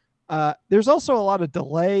Shorter. There's also a lot of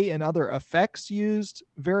delay and other effects used,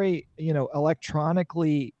 very,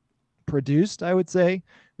 electronically produced, I would say.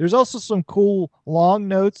 There's also some cool long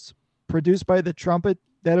notes produced by the trumpet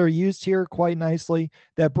that are used here quite nicely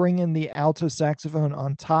that bring in the alto saxophone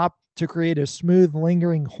on top to create a smooth,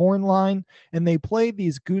 lingering horn line. And they play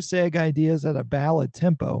these goose egg ideas at a ballad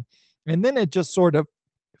tempo. And then it just sort of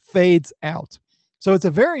fades out. So it's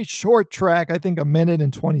a very short track, I think a minute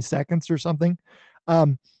and 20 seconds or something,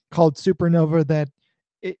 called Supernova. That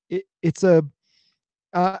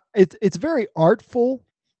it's very artful.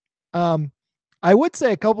 Um, I would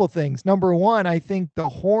say a couple of things. Number one, I think the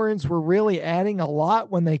horns were really adding a lot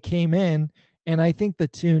when they came in, and I think the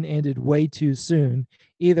tune ended way too soon.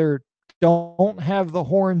 Either don't have the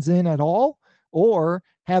horns in at all, or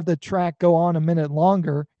have the track go on a minute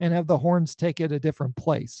longer and have the horns take it a different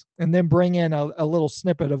place, and then bring in a little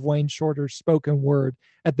snippet of Wayne Shorter's spoken word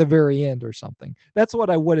at the very end or something. That's what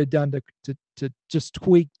I would have done to just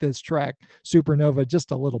tweak this track, Supernova, just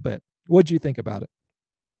a little bit. What'd you think about it?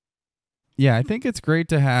 Yeah, I think it's great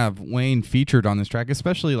to have Wayne featured on this track,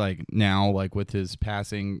 especially like now, like with his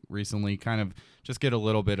passing recently, kind of just get a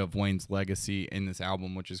little bit of Wayne's legacy in this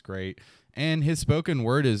album, which is great. And his spoken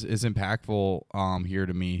word is impactful here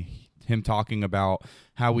to me. Him talking about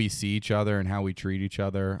how we see each other and how we treat each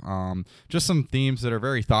other. Just some themes that are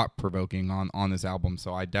very thought provoking on this album.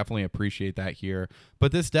 So I definitely appreciate that here.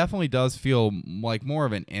 But this definitely does feel like more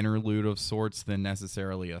of an interlude of sorts than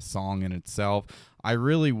necessarily a song in itself. I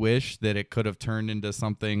really wish that it could have turned into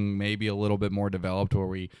something maybe a little bit more developed where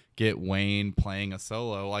we get Wayne playing a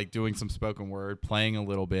solo, like doing some spoken word, playing a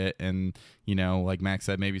little bit, and, like Max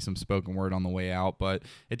said, maybe some spoken word on the way out. But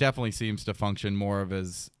it definitely seems to function more of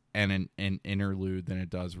as an interlude than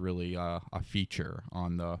it does really a feature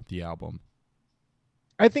on the album.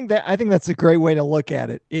 I think that's a great way to look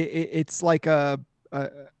at it. It's like a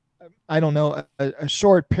I don't know, a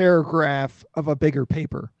short paragraph of a bigger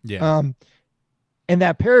paper. Yeah. And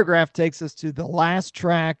that paragraph takes us to the last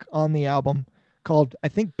track on the album called, I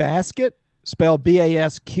think, Basket, spelled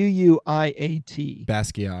Basquat.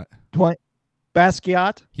 Basquiat.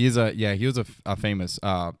 Basquiat. He was a famous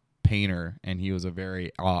painter, and he was a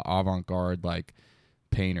very avant-garde like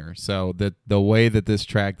painter. So the way that this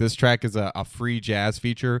track is a free jazz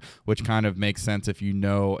feature, which kind of makes sense if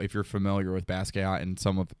you're familiar with Basquiat and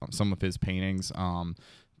some of his paintings.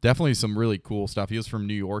 Definitely some really cool stuff. He was from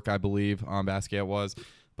New York, I believe. Basquiat was,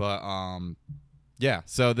 but yeah.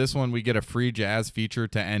 So this one we get a free jazz feature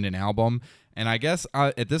to end an album. And I guess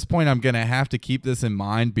at this point I'm going to have to keep this in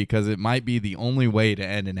mind because it might be the only way to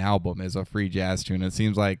end an album is a free jazz tune. It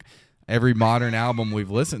seems like every modern album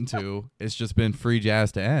we've listened to, it's just been free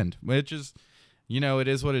jazz to end, which is, it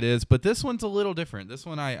is what it is. But this one's a little different. This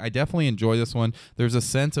one, I definitely enjoy this one. There's a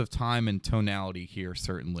sense of time and tonality here,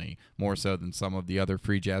 certainly, more so than some of the other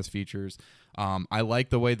free jazz features. I like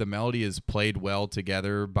the way the melody is played well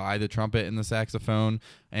together by the trumpet and the saxophone,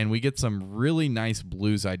 and we get some really nice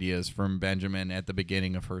blues ideas from Benjamin at the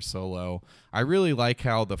beginning of her solo. I really like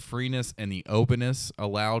how the freeness and the openness is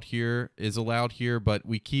allowed here, but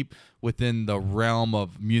we keep within the realm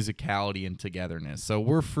of musicality and togetherness. So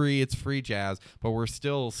we're free, it's free jazz, but we're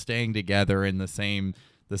still staying together in the same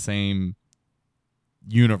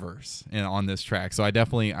universe on this track. So I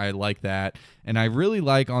like that, and I really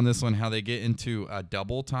like on this one how they get into a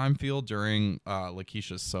double time feel during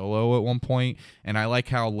Lakecia's solo at one point, and I like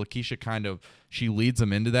how Lakecia she leads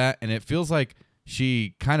them into that, and it feels like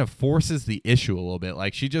she kind of forces the issue a little bit.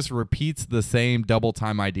 Like she just repeats the same double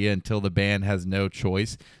time idea until the band has no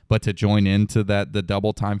choice but to join into the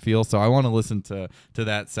double time feel. So I want to listen to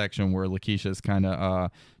that section where Lakecia's kind of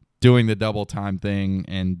doing the double time thing,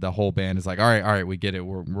 and the whole band is like, all right, we get it,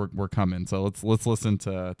 we're coming. So let's listen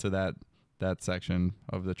to that section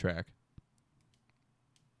of the track.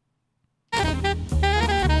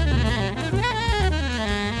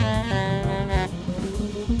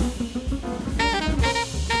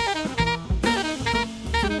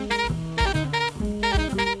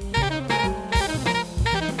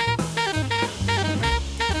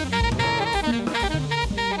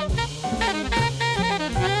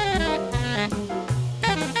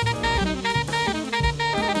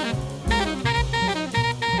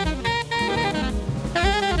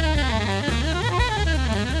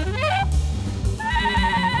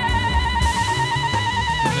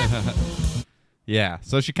 Yeah,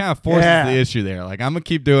 so she kind of forces the issue there. Like, I'm gonna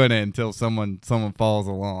keep doing it until someone follows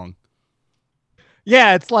along.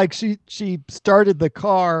 Yeah, it's like she started the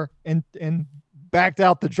car and backed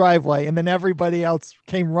out the driveway, and then everybody else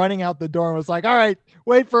came running out the door and was like, "All right,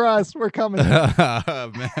 wait for us, we're coming." Max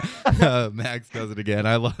does it again.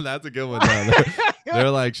 I love that's a good one. They're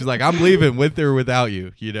like, she's like, "I'm leaving with or without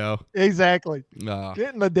you," Exactly.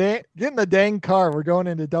 Get in the dang car. We're going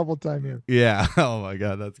into double time here. Yeah. Oh my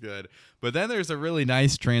God, that's good. But then there's a really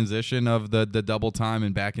nice transition of the double time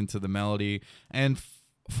and back into the melody. And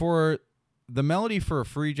for the melody, for a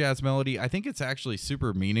free jazz melody, I think it's actually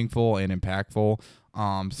super meaningful and impactful.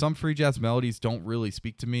 Some free jazz melodies don't really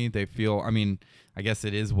speak to me. They feel, I guess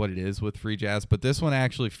it is what it is with free jazz, but this one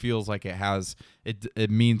actually feels like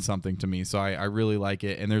it means something to me. So I really like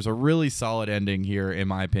it. And there's a really solid ending here, in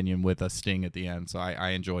my opinion, with a sting at the end. So I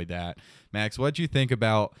enjoyed that. Max, what'd you think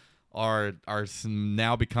about our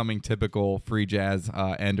now becoming typical free jazz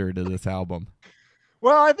ender to this album?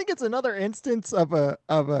 Well, I think it's another instance of a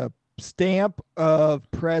stamp of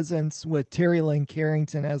presence with Terry Lynn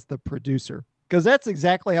Carrington as the producer, because that's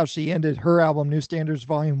exactly how she ended her album New Standards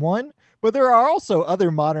Volume 1. But there are also other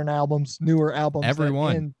modern albums, newer albums.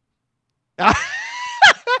 Everyone.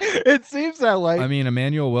 It seems that way.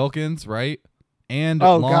 Emmanuel Wilkins, right? And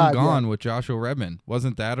Long Gone, yeah, with Joshua Redman.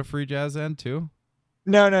 Wasn't that a free jazz end too?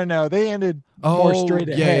 No. They ended more straight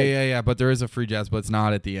ahead. Yeah. But there is a free jazz, but it's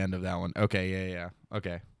not at the end of that one. Okay, yeah.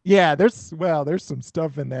 Okay. Yeah, there's some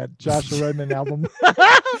stuff in that Joshua Redman album.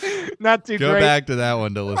 Not too Go great. back to that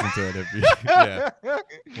one to listen to it. Yeah,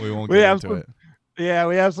 we won't get into it. Yeah,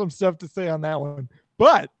 we have some stuff to say on that one.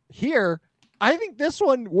 But here, I think this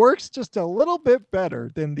one works just a little bit better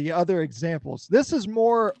than the other examples. This is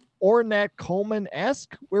more Ornette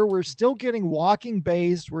Coleman-esque, where we're still getting walking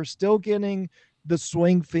bass, we're still getting the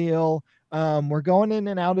swing feel. We're going in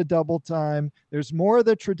and out of double time. There's more of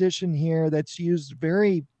the tradition here that's used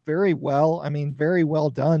very, very well. Very well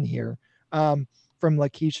done here from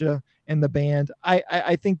Lakecia and the band.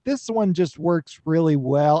 I think this one just works really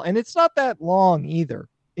well, and it's not that long either.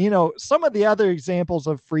 Some of the other examples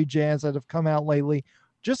of free jazz that have come out lately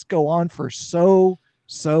just go on for so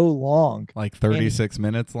long, like 36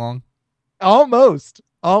 minutes long. Almost.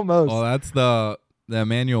 Well, that's the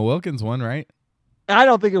Emmanuel Wilkins one, right? I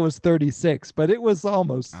don't think it was 36, but it was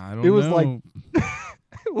almost. I don't know. It was like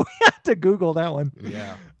we have to Google that one.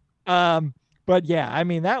 Yeah. But yeah,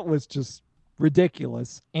 that was just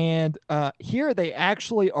ridiculous. And here they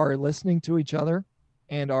actually are listening to each other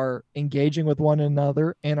and are engaging with one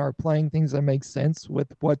another and are playing things that make sense with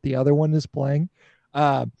what the other one is playing.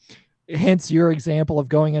 Uh, Hence your example of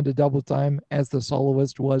going into double time, as the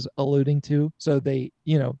soloist was alluding to. So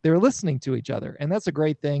they're listening to each other, and that's a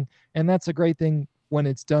great thing. And that's a great thing when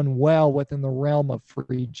it's done well within the realm of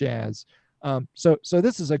free jazz. So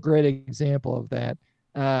this is a great example of that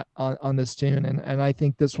on this tune, and I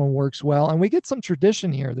think this one works well. And we get some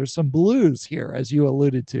tradition here. There's some blues here, as you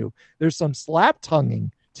alluded to. There's some slap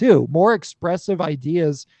tonguing too, more expressive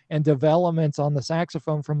ideas and developments on the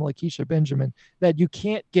saxophone from Lakecia Benjamin that you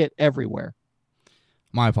can't get everywhere.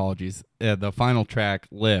 My apologies. The final track,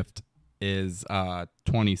 Lift, is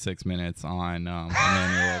 26 minutes on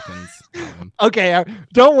Emmanuel Wilkins' album. Okay,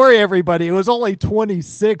 don't worry, everybody. It was only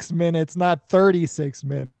 26 minutes, not 36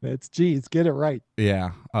 minutes. Jeez, get it right.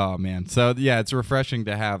 Yeah. Oh, man. So, yeah, it's refreshing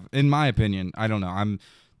to have, in my opinion, I don't know,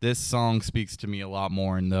 this song speaks to me a lot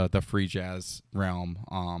more in the free jazz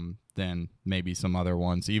realm than maybe some other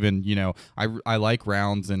ones. Even, I like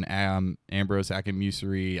Rounds and Ambrose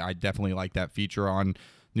Akinmusire. I definitely like that feature on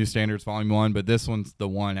New Standards Volume 1, but this one's the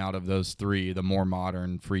one out of those three, the more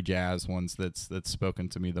modern free jazz ones that's spoken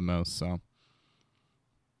to me the most. So,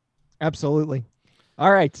 absolutely.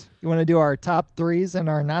 All right, you want to do our top threes and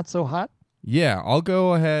our not so hot? Yeah, I'll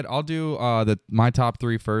go ahead. I'll do my top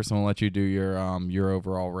three first, and we'll let you do your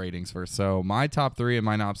overall ratings first. So my top three and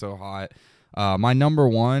my not so hot. My number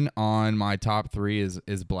one on my top three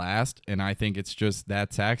is Blast, and I think it's just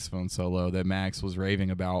that saxophone solo that Max was raving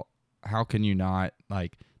about. How can you not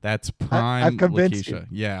like? That's prime I've convinced Lakecia.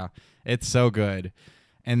 you. Yeah, it's so good.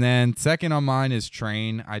 And then second on mine is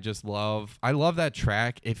Train. I love that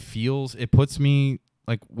track. It puts me,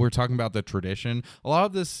 like, we're talking about the tradition. A lot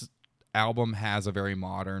of this album has a very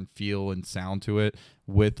modern feel and sound to it,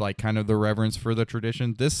 with like kind of the reverence for the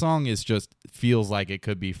tradition. This song feels like it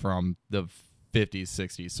could be from the 50s,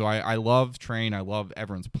 60s. So I love Train. I love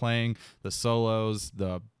everyone's playing, the solos,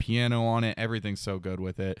 the piano on it, everything's so good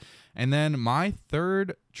with it. And then my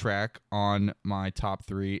third track on my top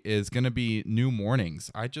three is going to be New Mornings.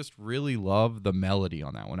 I just really love the melody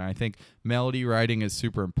on that one. I think melody writing is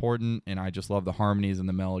super important, and I just love the harmonies and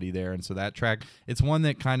the melody there. And so that track, it's one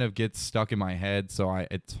that kind of gets stuck in my head. So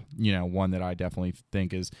it's one that I definitely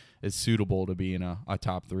think is suitable to be in a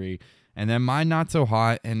top three. And then my not so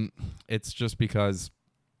hot, and it's just because,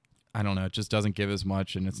 I don't know, it just doesn't give as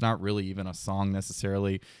much, and it's not really even a song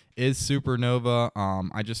necessarily, is Supernova.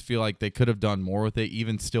 I just feel like they could have done more with it,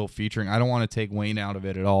 even still featuring. I don't want to take Wayne out of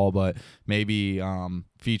it at all, but maybe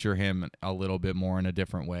feature him a little bit more in a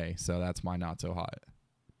different way. So that's my not so hot.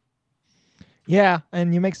 Yeah,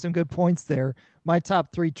 and you make some good points there. My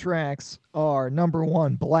top three tracks are number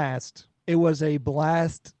one, Blast. It was a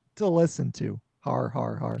blast to listen to. Har,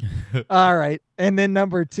 har, har. All right. And then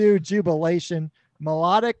number two, Jubilation.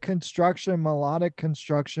 Melodic construction, melodic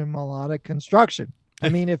construction, melodic construction. I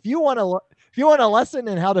mean, if you want a lesson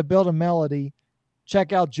in how to build a melody,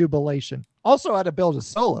 check out Jubilation. Also, how to build a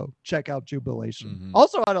solo, check out Jubilation. Mm-hmm.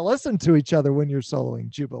 Also, how to listen to each other when you're soloing,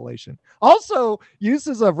 Jubilation. Also,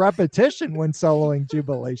 uses of repetition when soloing,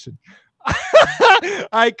 Jubilation.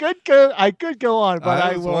 I could go on, but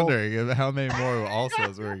I was wondering how many more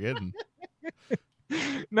alsos we're getting.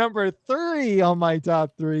 Number three on my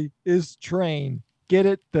top three is Train. Get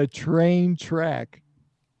it? The Train track.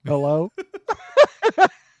 Hello?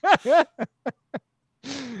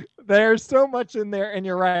 There's so much in there, and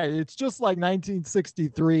you're right. It's just like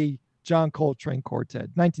 1963 John Coltrane Quartet,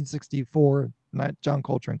 1964 John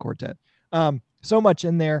Coltrane Quartet. So much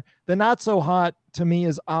in there. The not so hot to me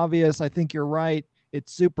is obvious. I think you're right.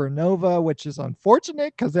 It's Supernova, which is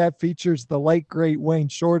unfortunate because that features the late, great Wayne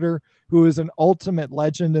Shorter, who is an ultimate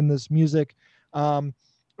legend in this music.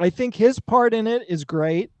 I think his part in it is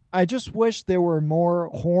great. I just wish there were more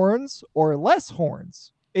horns or less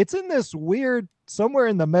horns. It's in this weird, somewhere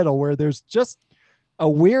in the middle where there's just a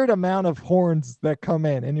weird amount of horns that come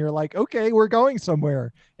in, and you're like, okay, we're going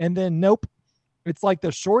somewhere. And then, nope. It's like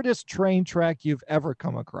the shortest Train track you've ever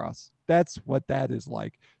come across. That's what that is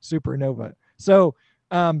like, Supernova. So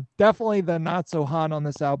definitely the not so hot on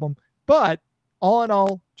this album, but all in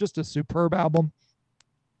all, just a superb album.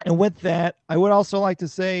 And with that, I would also like to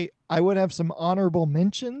say I would have some honorable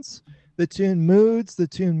mentions. The tune Moods, the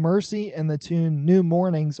tune Mercy, and the tune New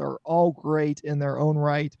Mornings are all great in their own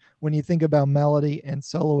right when you think about melody and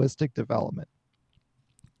soloistic development.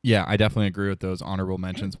 Yeah, I definitely agree with those honorable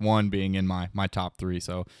mentions. One being in my top three,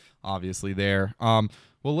 so obviously there.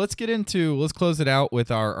 Well, let's close it out with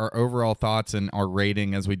our overall thoughts and our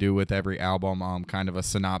rating as we do with every album, kind of a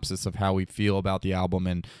synopsis of how we feel about the album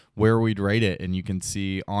and where we'd rate it. And you can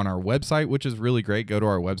see on our website, which is really great. Go to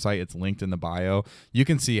our website. It's linked in the bio. You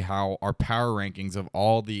can see how our power rankings of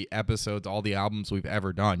all the episodes, all the albums we've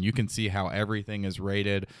ever done. You can see how everything is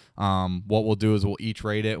rated. What we'll do is we'll each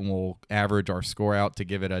rate it and we'll average our score out to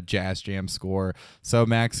give it a Jazz Jam score. So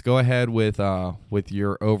Max, go ahead with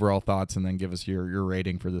your overall thoughts and then give us your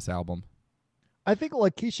rating for this album. I think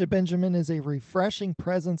Lakecia Benjamin is a refreshing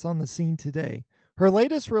presence on the scene today. Her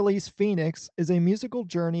latest release, Phoenix, is a musical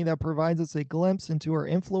journey that provides us a glimpse into her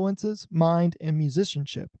influences, mind, and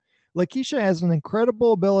musicianship. Lakecia has an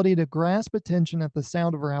incredible ability to grasp attention at the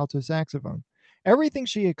sound of her alto saxophone. Everything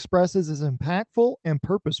she expresses is impactful and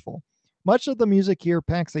purposeful. Much of the music here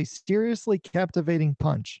packs a seriously captivating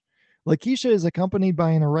punch. Lakecia is accompanied by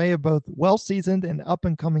an array of both well-seasoned and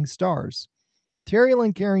up-and-coming stars. Terry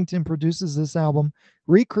Lynn Carrington produces this album,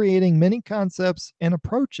 recreating many concepts and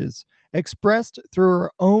approaches expressed through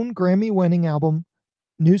her own Grammy-winning album,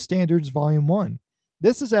 New Standards Volume 1.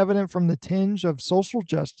 This is evident from the tinge of social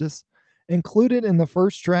justice included in the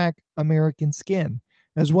first track, American Skin,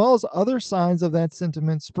 as well as other signs of that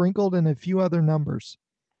sentiment sprinkled in a few other numbers.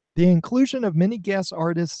 The inclusion of many guest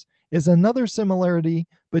artists is another similarity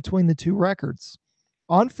between the two records.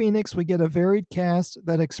 On Phoenix, we get a varied cast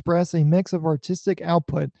that express a mix of artistic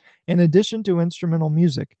output in addition to instrumental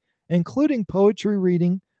music, including poetry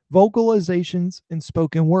reading, vocalizations, and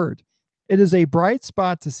spoken word. It is a bright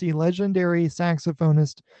spot to see legendary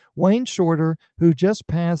saxophonist Wayne Shorter, who just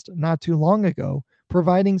passed not too long ago,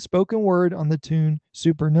 providing spoken word on the tune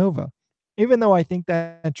Supernova, even though I think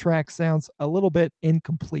that track sounds a little bit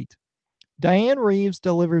incomplete. Diane Reeves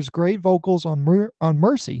delivers great vocals on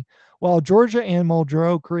Mercy, while Georgia Ann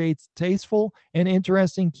Muldrow creates tasteful and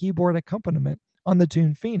interesting keyboard accompaniment on the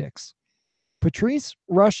tune Phoenix. Patrice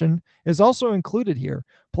Rushen is also included here,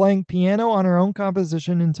 playing piano on her own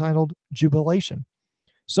composition entitled Jubilation.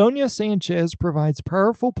 Sonia Sanchez provides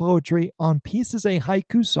powerful poetry on Pieces a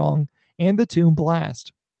Haiku Song and the tune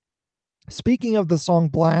Blast. Speaking of the song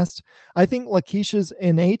Blast, I think Lakecia's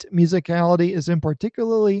innate musicality is in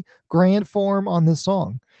particularly grand form on this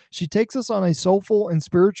song. She takes us on a soulful and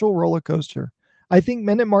spiritual roller coaster. I think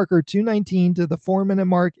minute marker 219 to the 4-minute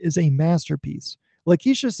mark is a masterpiece.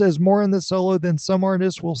 Lakecia says more in the solo than some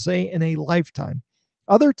artists will say in a lifetime.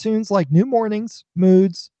 Other tunes like New Mornings,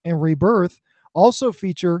 Moods, and Rebirth also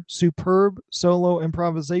feature superb solo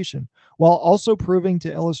improvisation, while also proving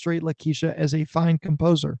to illustrate Lakecia as a fine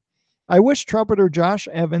composer. I wish trumpeter Josh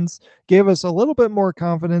Evans gave us a little bit more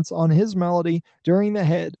confidence on his melody during the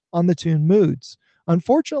head on the tune Moods.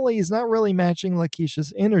 Unfortunately, he's not really matching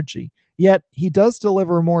Lakecia's energy, yet he does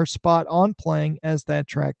deliver more spot-on playing as that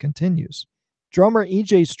track continues. Drummer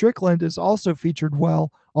E.J. Strickland is also featured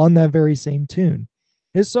well on that very same tune.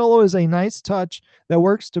 His solo is a nice touch that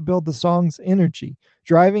works to build the song's energy,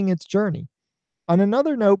 driving its journey. On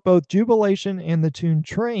another note, both Jubilation and the tune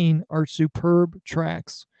Train are superb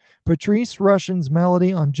tracks. Patrice Rushen's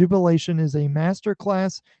melody on Jubilation is a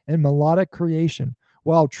masterclass in melodic creation,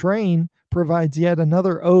 while Train provides yet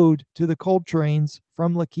another ode to the Coltrane's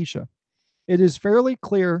from Lakecia. It is fairly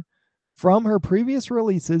clear from her previous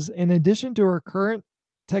releases, in addition to her current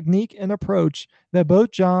technique and approach, that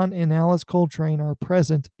both John and Alice Coltrane are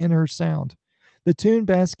present in her sound. The tune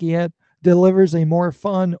Basquiat delivers a more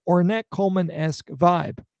fun, Ornette Coleman-esque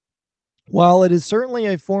vibe. While it is certainly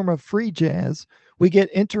a form of free jazz, we get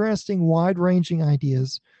interesting, wide-ranging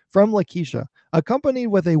ideas from Lakecia, accompanied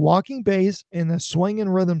with a walking bass and a swing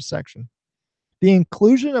and rhythm section. The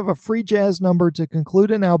inclusion of a free jazz number to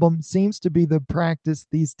conclude an album seems to be the practice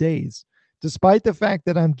these days, despite the fact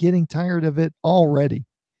that I'm getting tired of it already.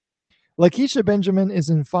 Lakecia Benjamin is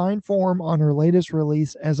in fine form on her latest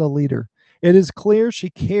release as a leader. It is clear she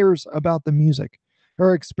cares about the music.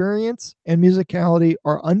 Her experience and musicality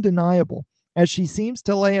are undeniable, as she seems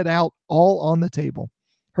to lay it out all on the table.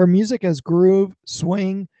 Her music has groove,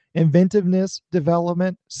 swing, inventiveness,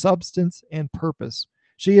 development, substance, and purpose.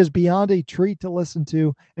 She is beyond a treat to listen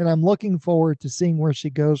to, and I'm looking forward to seeing where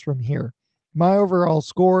she goes from here. My overall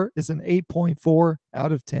score is an 8.4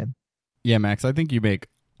 out of 10. Yeah, Max, I think you make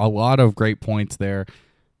a lot of great points there.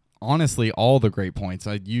 Honestly, all the great points.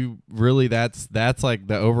 You really that's like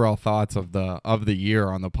the overall thoughts of the year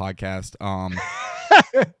on the podcast.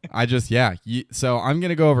 So I'm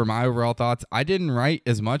gonna go over my overall thoughts. I didn't write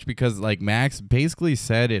as much because like Max basically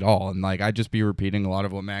said it all, and like I'd just be repeating a lot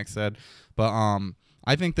of what Max said. But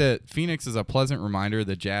I think that Phoenix is a pleasant reminder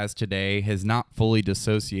that jazz today has not fully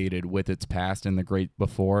dissociated with its past and the great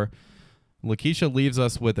before. Lakecia leaves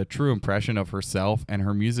us with a true impression of herself and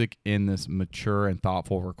her music in this mature and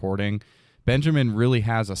thoughtful recording. Benjamin really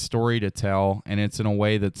has a story to tell, and it's in a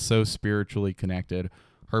way that's so spiritually connected.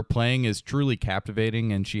 Her playing is truly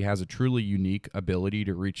captivating, and she has a truly unique ability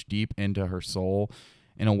to reach deep into her soul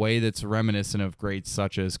in a way that's reminiscent of greats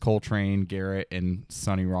such as Coltrane, Garrett, and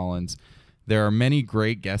Sonny Rollins. There are many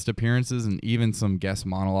great guest appearances and even some guest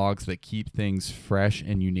monologues that keep things fresh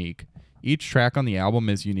and unique. Each track on the album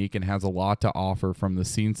is unique and has a lot to offer, from the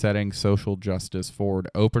scene-setting, social justice forward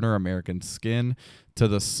opener American Skin to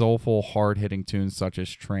the soulful, hard-hitting tunes such as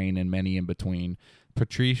Train and many in between.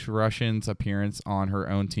 Patrice Rushen's appearance on her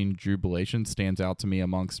own Teen Jubilation stands out to me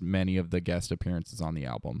amongst many of the guest appearances on the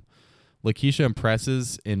album. Lakecia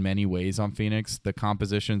impresses in many ways on Phoenix. The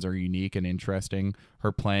compositions are unique and interesting.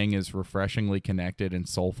 Her playing is refreshingly connected and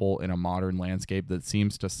soulful in a modern landscape that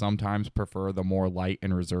seems to sometimes prefer the more light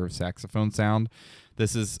and reserved saxophone sound.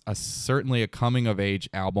 This is certainly a coming-of-age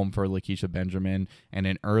album for Lakecia Benjamin and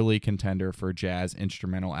an early contender for Jazz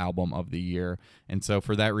Instrumental Album of the Year. And so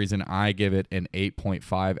for that reason, I give it an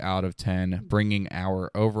 8.5 out of 10, bringing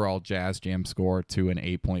our overall Jazz Jam score to an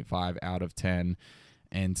 8.5 out of 10.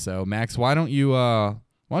 And so, Max, why don't you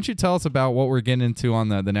tell us about what we're getting into on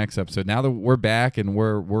the next episode? Now that we're back and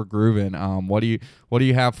we're grooving, what do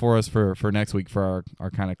you have for us for next week for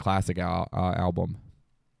our kind of classic album?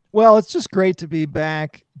 Well, it's just great to be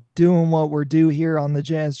back doing what we're doing here on the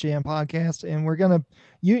Jazz Jam podcast, and we're gonna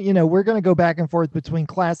we're gonna go back and forth between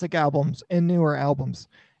classic albums and newer albums.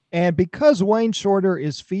 And because Wayne Shorter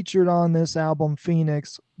is featured on this album,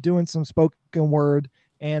 Phoenix, doing some spoken word,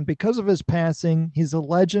 and because of his passing, he's a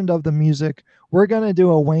legend of the music. We're going to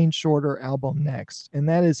do a Wayne Shorter album next, and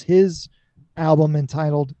that is his album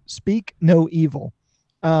entitled Speak No Evil.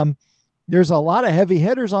 There's a lot of heavy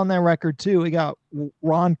hitters on that record, too. We got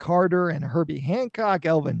Ron Carter and Herbie Hancock,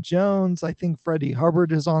 Elvin Jones. I think Freddie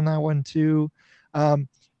Hubbard is on that one, too.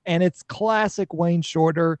 And it's classic Wayne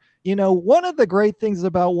Shorter. One of the great things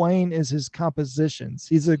about Wayne is his compositions.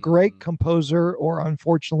 He's a great composer, or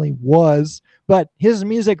unfortunately was, but his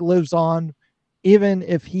music lives on even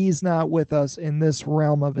if he's not with us in this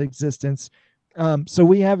realm of existence. So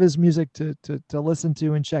we have his music to listen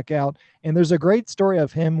to and check out. And there's a great story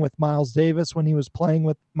of him with Miles Davis when he was playing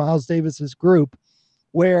with Miles Davis's group,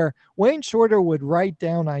 where Wayne Shorter would write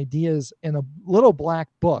down ideas in a little black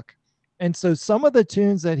book. And so some of the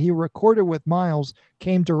tunes that he recorded with Miles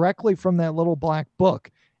came directly from that little black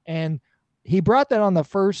book. And he brought that on the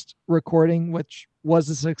first recording, which was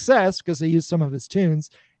a success because he used some of his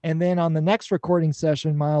tunes. And then on the next recording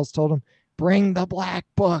session, Miles told him, bring the black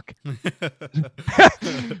book.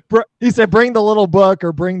 He said, bring the little book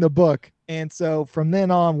or bring the book. And so from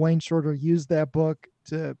then on, Wayne Shorter used that book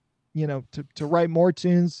to write more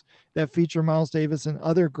tunes that feature Miles Davis and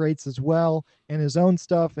other greats as well, and his own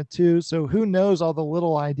stuff too. So who knows all the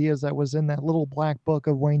little ideas that was in that little black book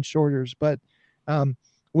of Wayne Shorter's, but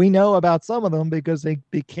we know about some of them because they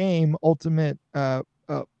became ultimate,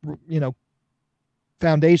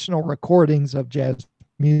 foundational recordings of jazz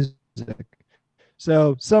music.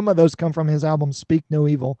 So some of those come from his album Speak No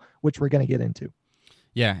Evil, which we're going to get into.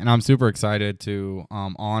 Yeah, and I'm super excited to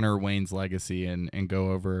honor Wayne's legacy and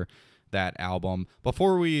go over that album.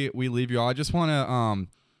 Before we leave you all, I just want to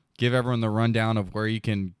give everyone the rundown of where you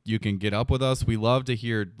can get up with us. We love to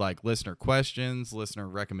hear listener questions, listener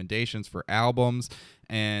recommendations for albums,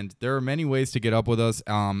 and there are many ways to get up with us.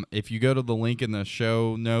 If you go to the link in the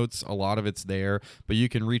show notes, a lot of it's there, but you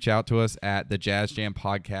can reach out to us at the Jazz Jam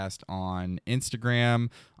Podcast on Instagram,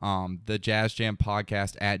 the Jazz Jam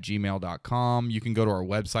Podcast at gmail.com. You can go to our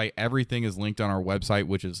website. Everything is linked on our website,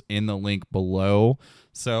 which is in the link below.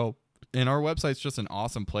 So, and our website's just an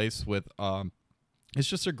awesome place with it's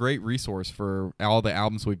just a great resource for all the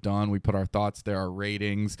albums we've done. We put our thoughts there, our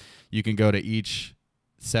ratings. You can go to each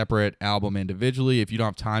separate album individually. If you don't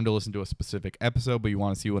have time to listen to a specific episode, but you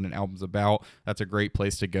want to see what an album's about, that's a great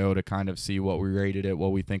place to go to kind of see what we rated it,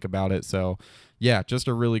 what we think about it. So, yeah, just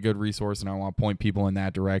a really good resource, and I want to point people in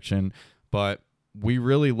that direction. But we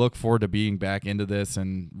really look forward to being back into this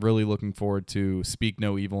and really looking forward to Speak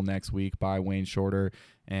No Evil next week by Wayne Shorter.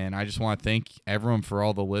 And I just want to thank everyone for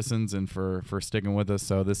all the listens and for sticking with us.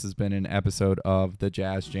 So this has been an episode of the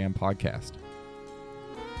Jazz Jam Podcast.